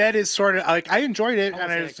mean, that is sort of like I enjoyed it,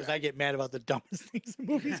 and Because I get mad about the dumbest things in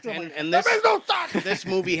movies. 'cause I'm like, And "That this, makes no sense." this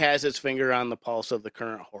movie has its finger on the pulse of the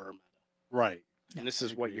current horror meta. right. And this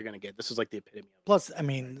is what you're going to get. This is like the epitome of Plus, I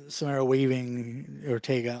mean, Samara Weaving,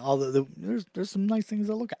 Ortega, all there's some nice things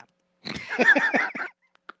to look at.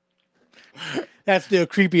 That's the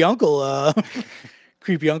creepy uncle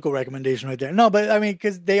recommendation right there. No, but I mean,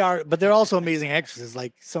 because they're also amazing actresses.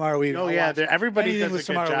 Like Samara Weaving. Oh I'll yeah, watch everybody anything does a with good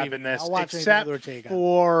Samara job Weaving. in this, I'll watch anything except with Ortega.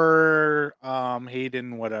 for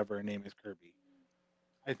Hayden, whatever her name is, Kirby.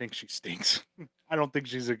 I think she stinks. I don't think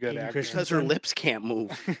she's a good Hayden actress. because her lips can't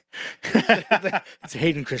move. It's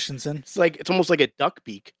Hayden Christensen. It's almost like a duck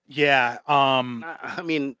beak. Yeah. I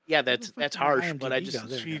mean, yeah, that's harsh, but I IMDb just goes.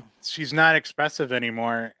 There you go. She's not expressive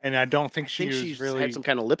anymore, and I don't think I she think was she's really had some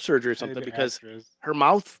kind of lip surgery or something good because actress. her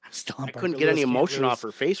mouth, I'm still on I couldn't get any Parker Lewis, emotion can't off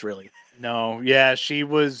her face really. No, yeah, she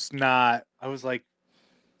was not. I was like,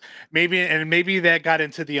 maybe that got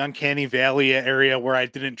into the uncanny valley area where I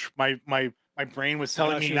didn't. My brain was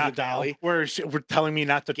telling thought me she was a not doll. were telling me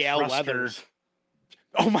not to Gal trust Weathers. her.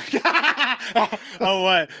 Oh my god! Oh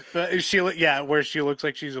what? Where she looks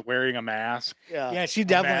like she's wearing a mask. Yeah, she A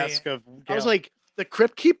definitely. mask of. I was Gal- like, the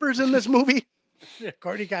Crypt Keepers in this movie?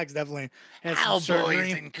 Courtney Cox definitely had some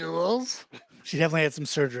surgery. ghouls. She definitely had some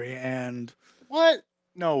surgery, and What?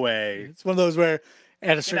 No way. it's one of those where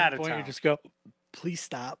at a out certain of point you town. just go, "Please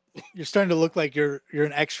stop." You're starting to look like you're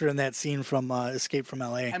an extra in that scene from Escape from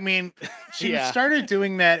L.A. I mean, she Yeah. started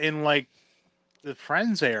doing that in like the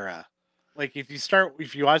Friends era. Like if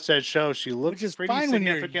you watch that show, she looks Which is pretty fine when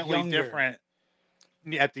you're significantly younger. different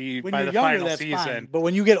When by you're the younger, final that's season. fine. But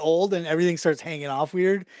when you get old and everything starts hanging off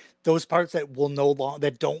weird, those parts that will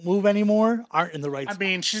that don't move anymore aren't in the right I spot.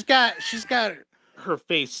 mean, she's got her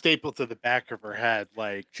face stapled to the back of her head.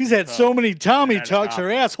 Like She's had so many Tommy yeah, tucks, her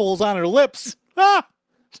Tommy. assholes on her lips. Ah!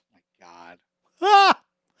 God. Ah!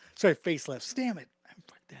 Sorry, facelifts. Damn it. I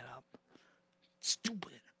fucked that up.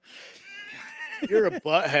 Stupid. You're a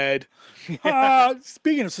butthead.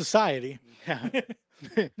 Speaking of society. Yeah.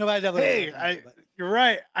 No, but I definitely. Hey, you're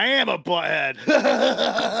right. I am a butthead.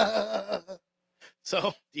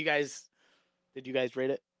 So, did you guys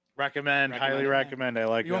rate it? Recommend, highly Recommend it. recommend. I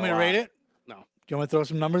like You it. want me a to lot. rate it? No. Do you want me to throw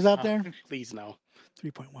some numbers out No. there? Please no.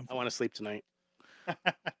 3.1. I want to sleep tonight.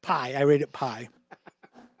 Pi. I rate it pi.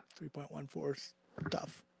 3.14 is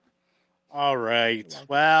tough. All right.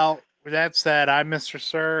 Well, with that said, I'm Mr.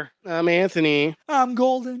 Sir. I'm Anthony. I'm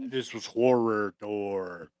golden. This was Horror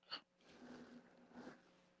Dork.